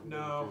than that?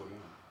 No.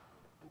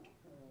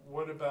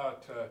 What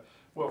about,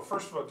 well,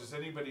 first of all, does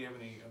anybody have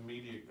any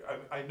immediate,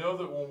 I know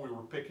that when we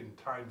were picking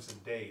times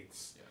and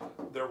dates,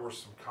 there were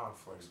some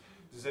conflicts.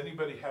 Does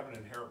anybody have an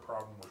inherent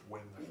problem with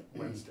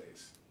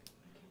Wednesdays?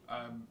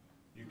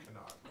 You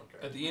cannot, okay.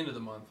 At the end of the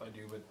month I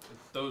do, but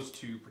those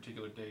 2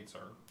 particular dates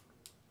are,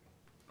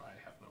 I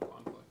have no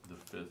conflict. The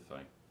 5th,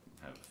 I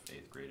have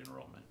 8th grade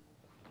enrollment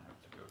I have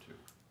to go to.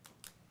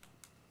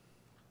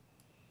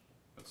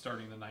 But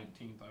starting the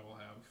 19th, I will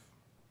have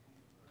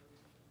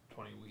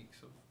 20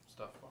 weeks of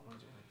stuff on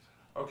Wednesday nights.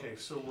 Okay,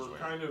 so we're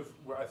kind of,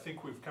 I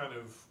think we've kind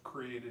of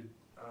created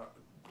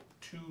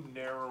 2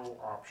 narrow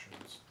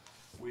options.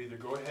 We either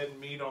go ahead and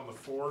meet on the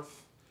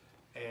 4th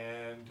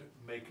and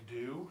make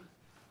do,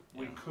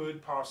 We Yeah.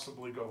 could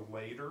possibly go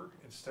later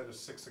instead of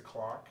 6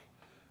 o'clock,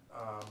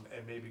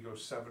 and maybe go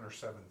 7 or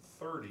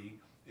 7:30.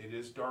 It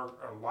is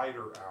dark, or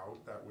lighter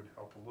out, that would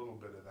help a little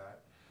bit of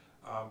that.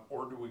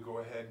 Or do we go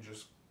ahead and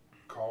just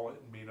call it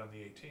and meet on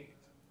the 18th?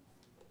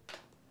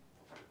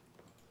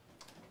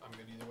 I'm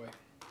good either way.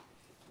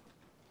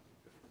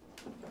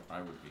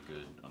 I would be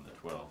good on the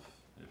 12th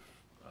if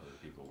other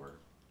people were.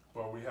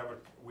 Well, we have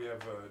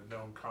a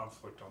known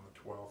conflict on the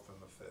 12th and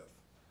the 5th.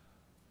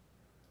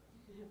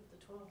 You can have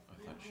the 12th.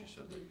 I thought she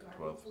said the League Garden-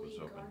 12th was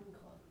League open. Garden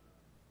Club.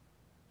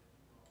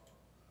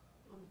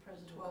 On the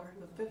President 12th,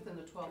 Garden the Club. 5th and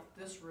the 12th,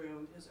 this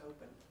room is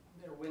open.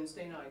 They're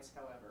Wednesday nights,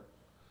 however.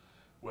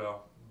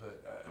 Well,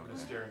 but,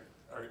 Ms. Daring,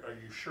 are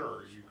you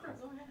sure? You, Sure,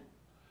 go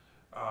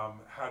ahead.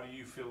 how do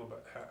you feel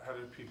about, how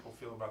do people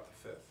feel about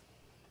the 5th?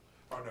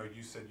 Oh, no,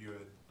 you said you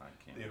had I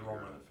can't the be here on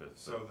enrollment, the 5th.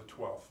 so the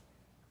 12th.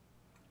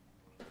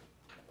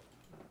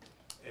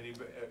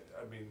 Anybody,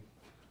 I mean,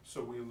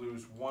 so we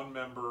lose one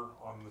member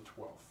on the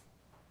 12th.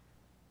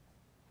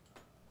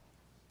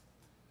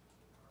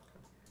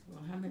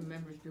 Well, how many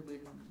members do we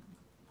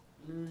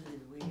lose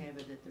if we have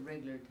it at the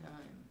regular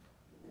time?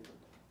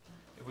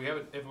 If we have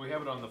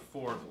it on the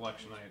 4th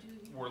election night,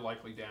 we're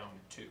likely down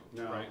 2,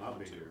 No, right? I'll 1,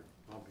 be 2. here.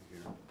 I'll be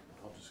here. I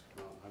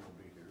will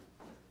be here.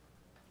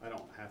 I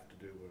don't have to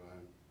do what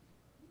I'm.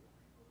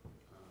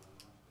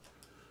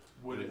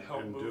 Would it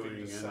help am moving doing,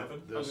 to and 7?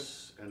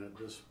 at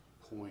this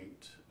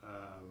point,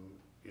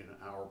 in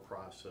our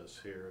process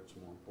here, it's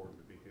more important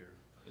to be here.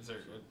 Is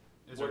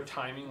there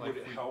timing, like, Would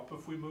it help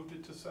if we moved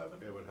it to 7?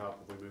 It would help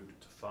if we moved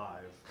it to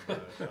 5,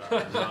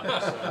 but, not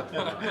to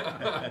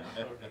 7.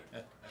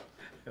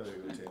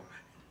 Okay.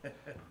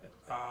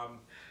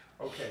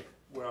 Okay,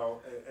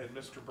 well, and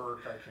Mr.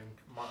 Burke, I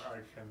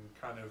can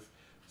kind of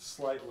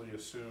slightly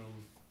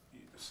assume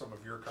some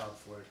of your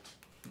conflict,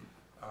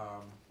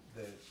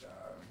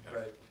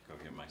 but, Go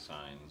get my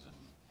signs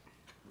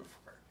and.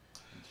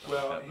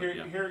 well, But,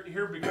 yeah.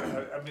 here,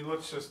 because, I mean,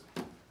 let's just,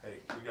 hey,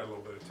 we got a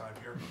little bit of time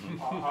here.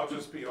 I'll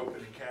just be open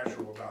and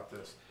casual about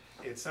this.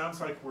 It sounds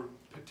like we're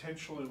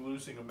potentially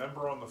losing a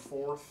member on the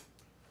 4th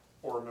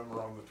or a member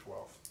on the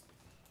 12th.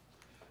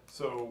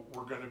 So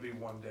we're gonna be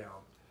one down.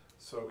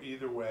 So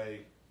either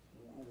way,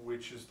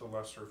 which is the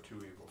lesser of two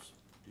evils?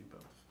 Do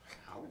both.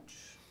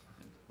 Ouch.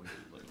 We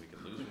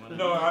could lose one.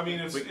 No, I mean,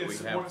 it's, We it's,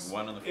 have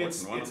one on the 4th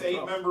it's, and one on it's the 8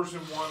 12th. members in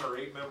one or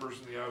 8 members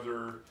in the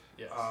other.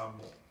 Yes.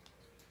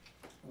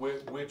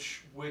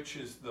 Which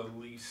is the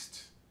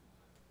least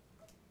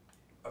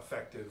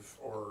effective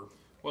or,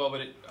 Well,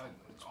 but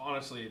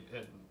honestly, it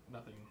had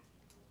nothing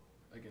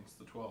against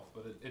the 12th,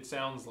 but it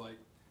sounds like,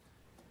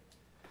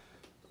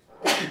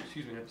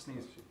 excuse me, I had to sneeze.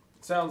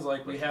 It sounds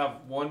like we have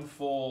one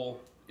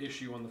full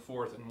issue on the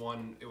 4th and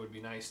one, it would be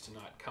nice to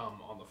not come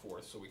on the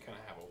 4th, so we kind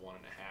of have a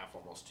 1.5,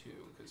 almost 2,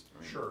 because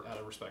sure. out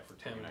of respect for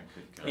Tim, I mean, I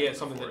could come he on had the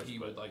something that 4th, he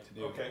but would like to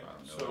do. Okay, I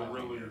don't know so if I'll be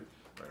really, here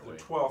right the away.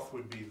 12th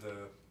would be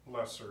the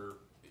lesser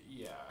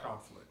Yeah,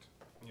 conflict.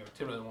 you know,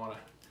 Tim doesn't want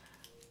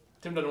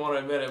to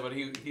admit it, but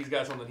he's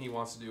got something he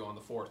wants to do on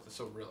the 4th.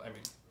 So really, I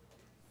mean,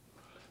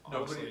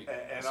 honestly, Nobody,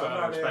 and so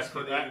I'm not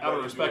asking anybody out of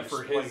to respect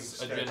for explain his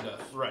schedule. agenda,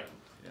 right?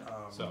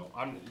 So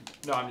I'm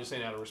just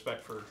saying out of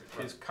respect for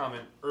his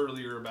comment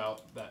earlier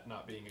about that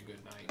not being a good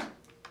night.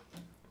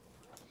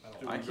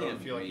 I don't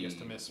feel like he has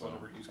to miss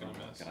whatever he's going to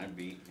miss.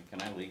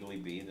 Can I legally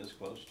be this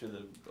close to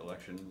the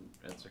election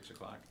at 6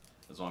 o'clock?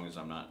 As long as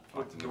I'm not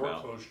With the talking door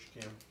about, closed,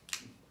 you can.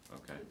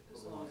 okay,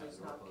 As long as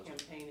it's not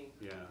campaigning.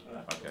 Yeah.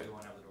 Okay. We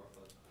won't have the door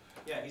closed.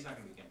 Yeah, he's not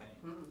gonna be campaigning.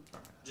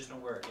 Mm-mm. Just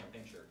don't wear a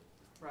campaign shirt.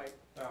 Right.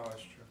 Oh,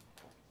 that's true.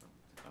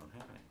 I don't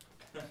have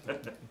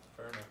any.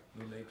 Fair enough.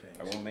 New name I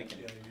tags. won't make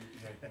Yeah, it.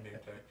 you name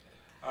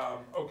tag.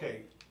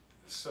 Okay,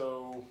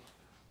 so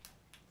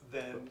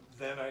then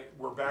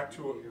we're back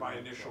to my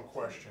initial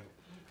question.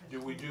 Do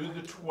we do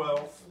the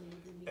 12th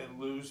and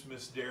lose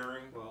Miss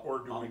Daring, Well, or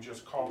do we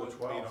just call it meet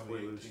 12th, on the we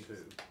lose 18th?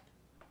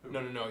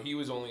 2. No. He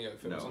was only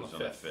if it No, was on it's the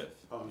on the 5th. 5th.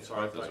 Oh, I'm Yeah.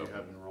 sorry, I 12th is thought you open.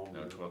 had enrollment.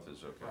 No, 12th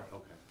is okay. Right.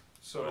 Okay.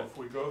 So if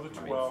we go the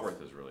I mean, 12th,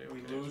 4th is really okay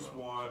we as lose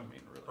well. one, I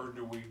mean, really. or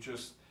do we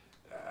just,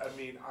 I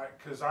mean,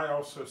 cause I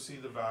also see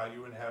the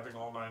value in having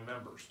all 9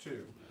 members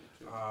too.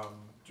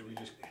 Do we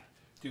just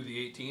do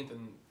the 18th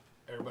and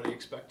everybody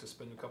expect to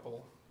spend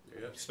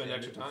spend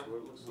extra time?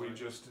 We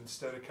just,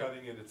 instead of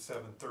cutting it at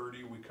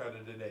 7:30, we cut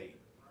it at 8,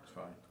 It's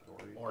fine.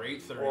 Or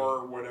 8:30?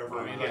 or whatever,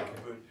 I mean, yeah, yeah.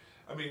 but,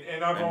 I mean,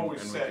 and I've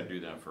always And we said, could do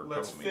that for a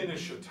let's couple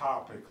meetings. finish a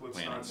topic, let's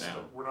Plan not, it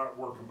down. we're not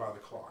working by the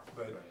clock,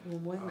 but, Well,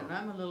 wait a minute,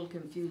 I'm a little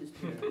confused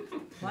here.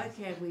 Why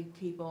can't we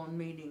keep on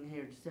meeting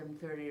here at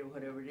 7:30 or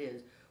whatever it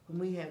is? When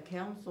we have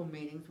council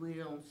meetings, we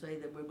don't say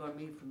that we're gonna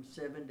meet from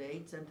 7 to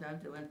 8.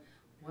 Sometimes it went,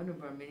 one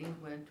of our meetings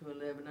went to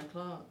 11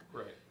 o'clock.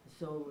 Right.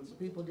 So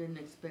people didn't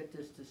expect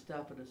us to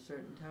stop at a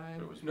certain time.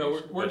 So it was No,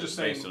 based- we're just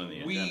saying based on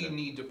the we agenda.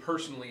 need to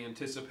personally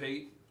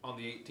anticipate on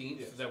the 18th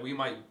Yes. that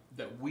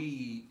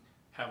we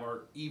have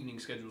our evening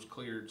schedules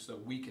cleared so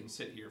that we can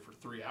sit here for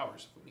 3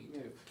 hours if we need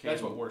to.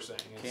 That's what we're saying.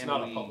 It's can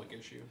not a we- public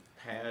issue.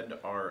 Pad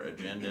our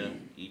agenda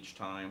each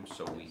time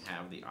so we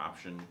have the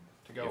option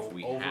to go if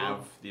we over,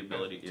 have the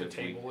ability, to if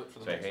we table it for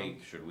the say, next hey,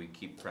 one? should we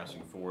keep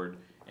pressing forward?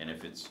 And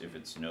if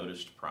it's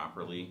noticed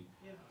properly,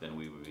 Yeah. then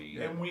we would be,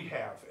 And we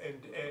have,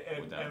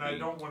 Would that and I be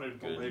don't wanna good?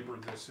 belabor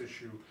this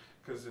issue,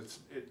 cause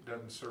it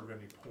doesn't serve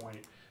any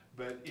point.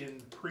 But in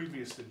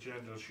previous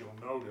agendas, you'll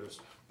notice,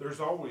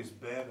 there's always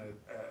been an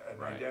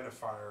Right.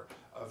 identifier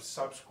of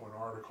subsequent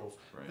articles.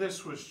 right,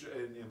 This was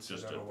an Just a-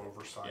 incidental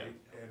oversight,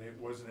 and it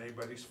wasn't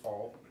anybody's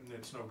fault, and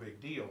it's no big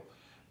deal.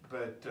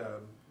 But,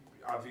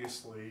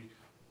 obviously,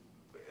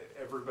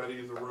 everybody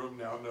in the room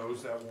now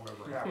knows that won't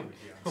ever happen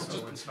again,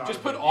 so it's not. Just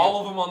a put big all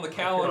deal. of them on the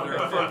calendar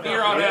from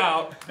here on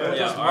out, and Yeah,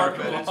 just mark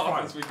but them it's off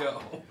fine. as we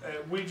go.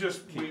 We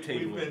just, Keep we've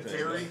tabling been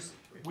things.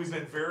 we've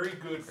been very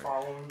good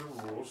following the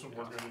rules, and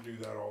we're gonna do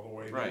that all the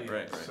way to the Right, end.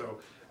 right, right. So,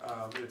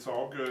 it's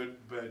all good,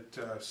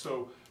 but,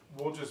 so,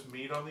 we'll just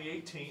meet on the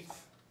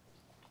 18th.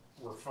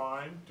 We're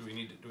fine. Do we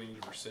need to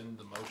rescind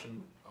the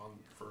motion on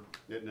for?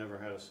 It never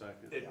had a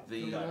second.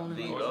 the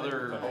Oh,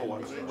 other, Oh,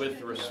 I'm sorry.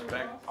 with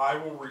respect, I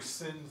will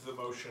rescind the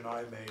motion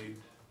I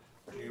made.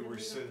 Do you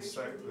rescind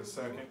the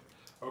second?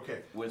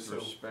 Okay. with so-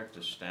 respect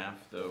to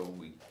staff though,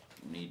 we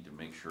need to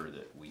make sure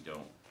that we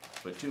don't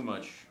put too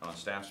much on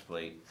staff's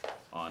plate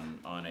on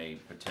a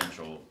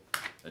potential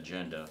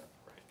agenda,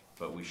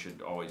 but we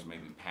should always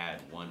maybe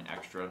pad one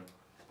extra.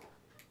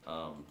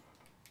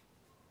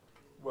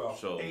 Well,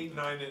 So- 8,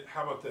 9, and,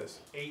 how about this?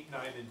 8,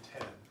 9, and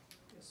 10.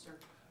 Yes, sir.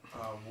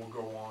 Will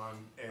go on,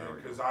 and, There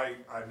we go. cause I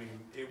mean,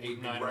 it 8, would be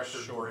 9 are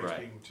short.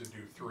 record-breaking to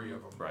do 3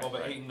 of them. Right, Well,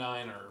 but right. 8 and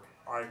 9 are.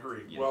 I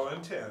agree. Yes. Well,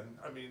 and 10,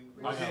 I mean,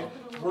 I know.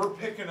 we're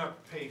picking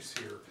up pace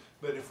here,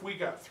 but if we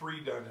got 3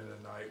 done in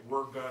a night,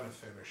 we're gonna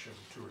finish in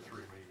 2 or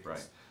 3 meetings.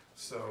 Right.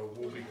 So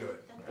we'll be good.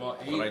 Well,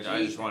 But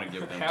I just wanna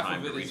give them half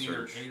time of to it is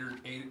either research.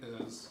 eight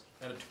is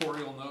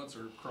editorial notes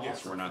or cross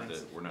Yes, We're not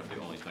the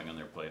only thing on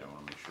their plate, I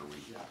wanna make sure we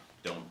Yeah.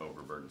 don't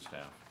overburden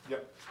staff.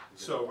 Yep,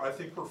 so I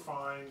think we're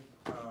fine,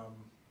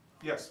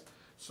 yes,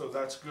 so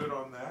that's good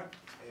on that,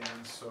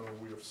 and so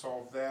we have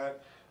solved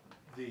that.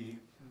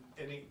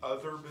 Any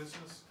other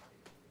business?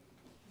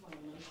 Want a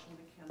motion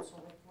to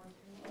cancel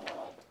the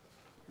 4th?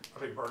 I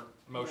think Bart,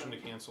 Motion to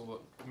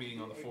cancel the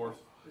meeting on the 4th.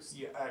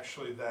 yeah,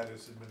 actually, that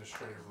is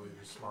administratively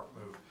the smart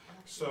move.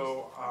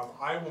 So,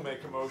 I will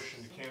make a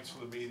motion to cancel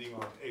the meeting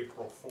on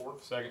April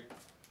 4th. Second.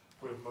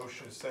 We have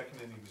motion and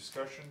second, any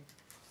discussion?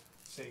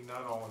 Seeing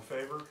none, all in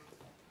favor?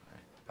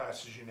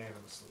 Passes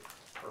unanimously,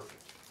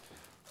 perfect.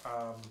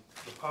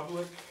 The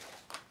public,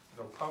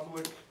 no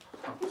public,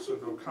 so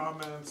no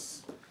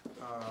comments.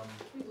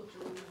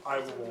 I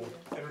will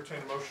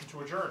entertain a motion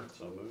to adjourn.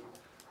 So moved.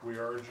 We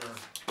are adjourned,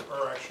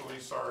 or actually,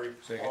 sorry,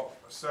 Second.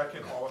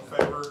 second, all in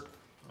favor?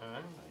 All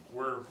right.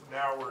 We're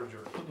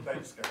adjourned.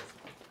 Thanks, guys.